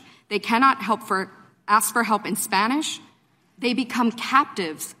English. They cannot ask for help in Spanish. They become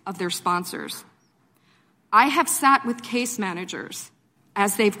captives of their sponsors. I have sat with case managers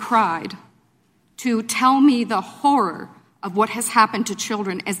as they've cried to tell me the horror of what has happened to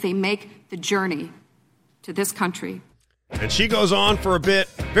children as they make the journey to this country. And she goes on for a bit.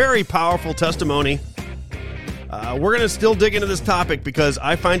 Very powerful testimony. We're going to still dig into this topic because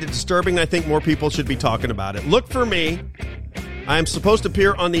I find it disturbing. I think more people should be talking about it. Look for me I am supposed to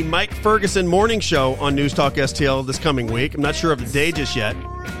appear on the Mike Ferguson morning show on NewsTalkStl this coming week. I'm not sure of the day just yet.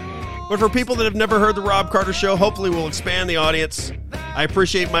 But for people that have never heard the Robb Carter Show, hopefully we'll expand the audience. I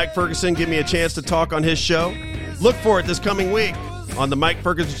appreciate Mike Ferguson giving me a chance to talk on his show. Look for it this coming week on the Mike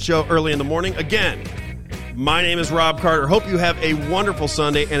Ferguson Show early in the morning. Again, my name is Robb Carter. Hope you have a wonderful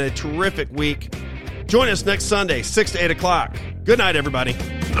Sunday and a terrific week. Join us next Sunday, 6 to 8 o'clock. Good night, everybody.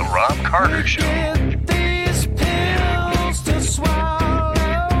 The Robb Carter Show.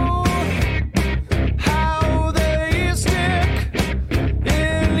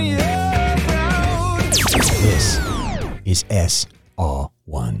 This is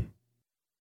SR1.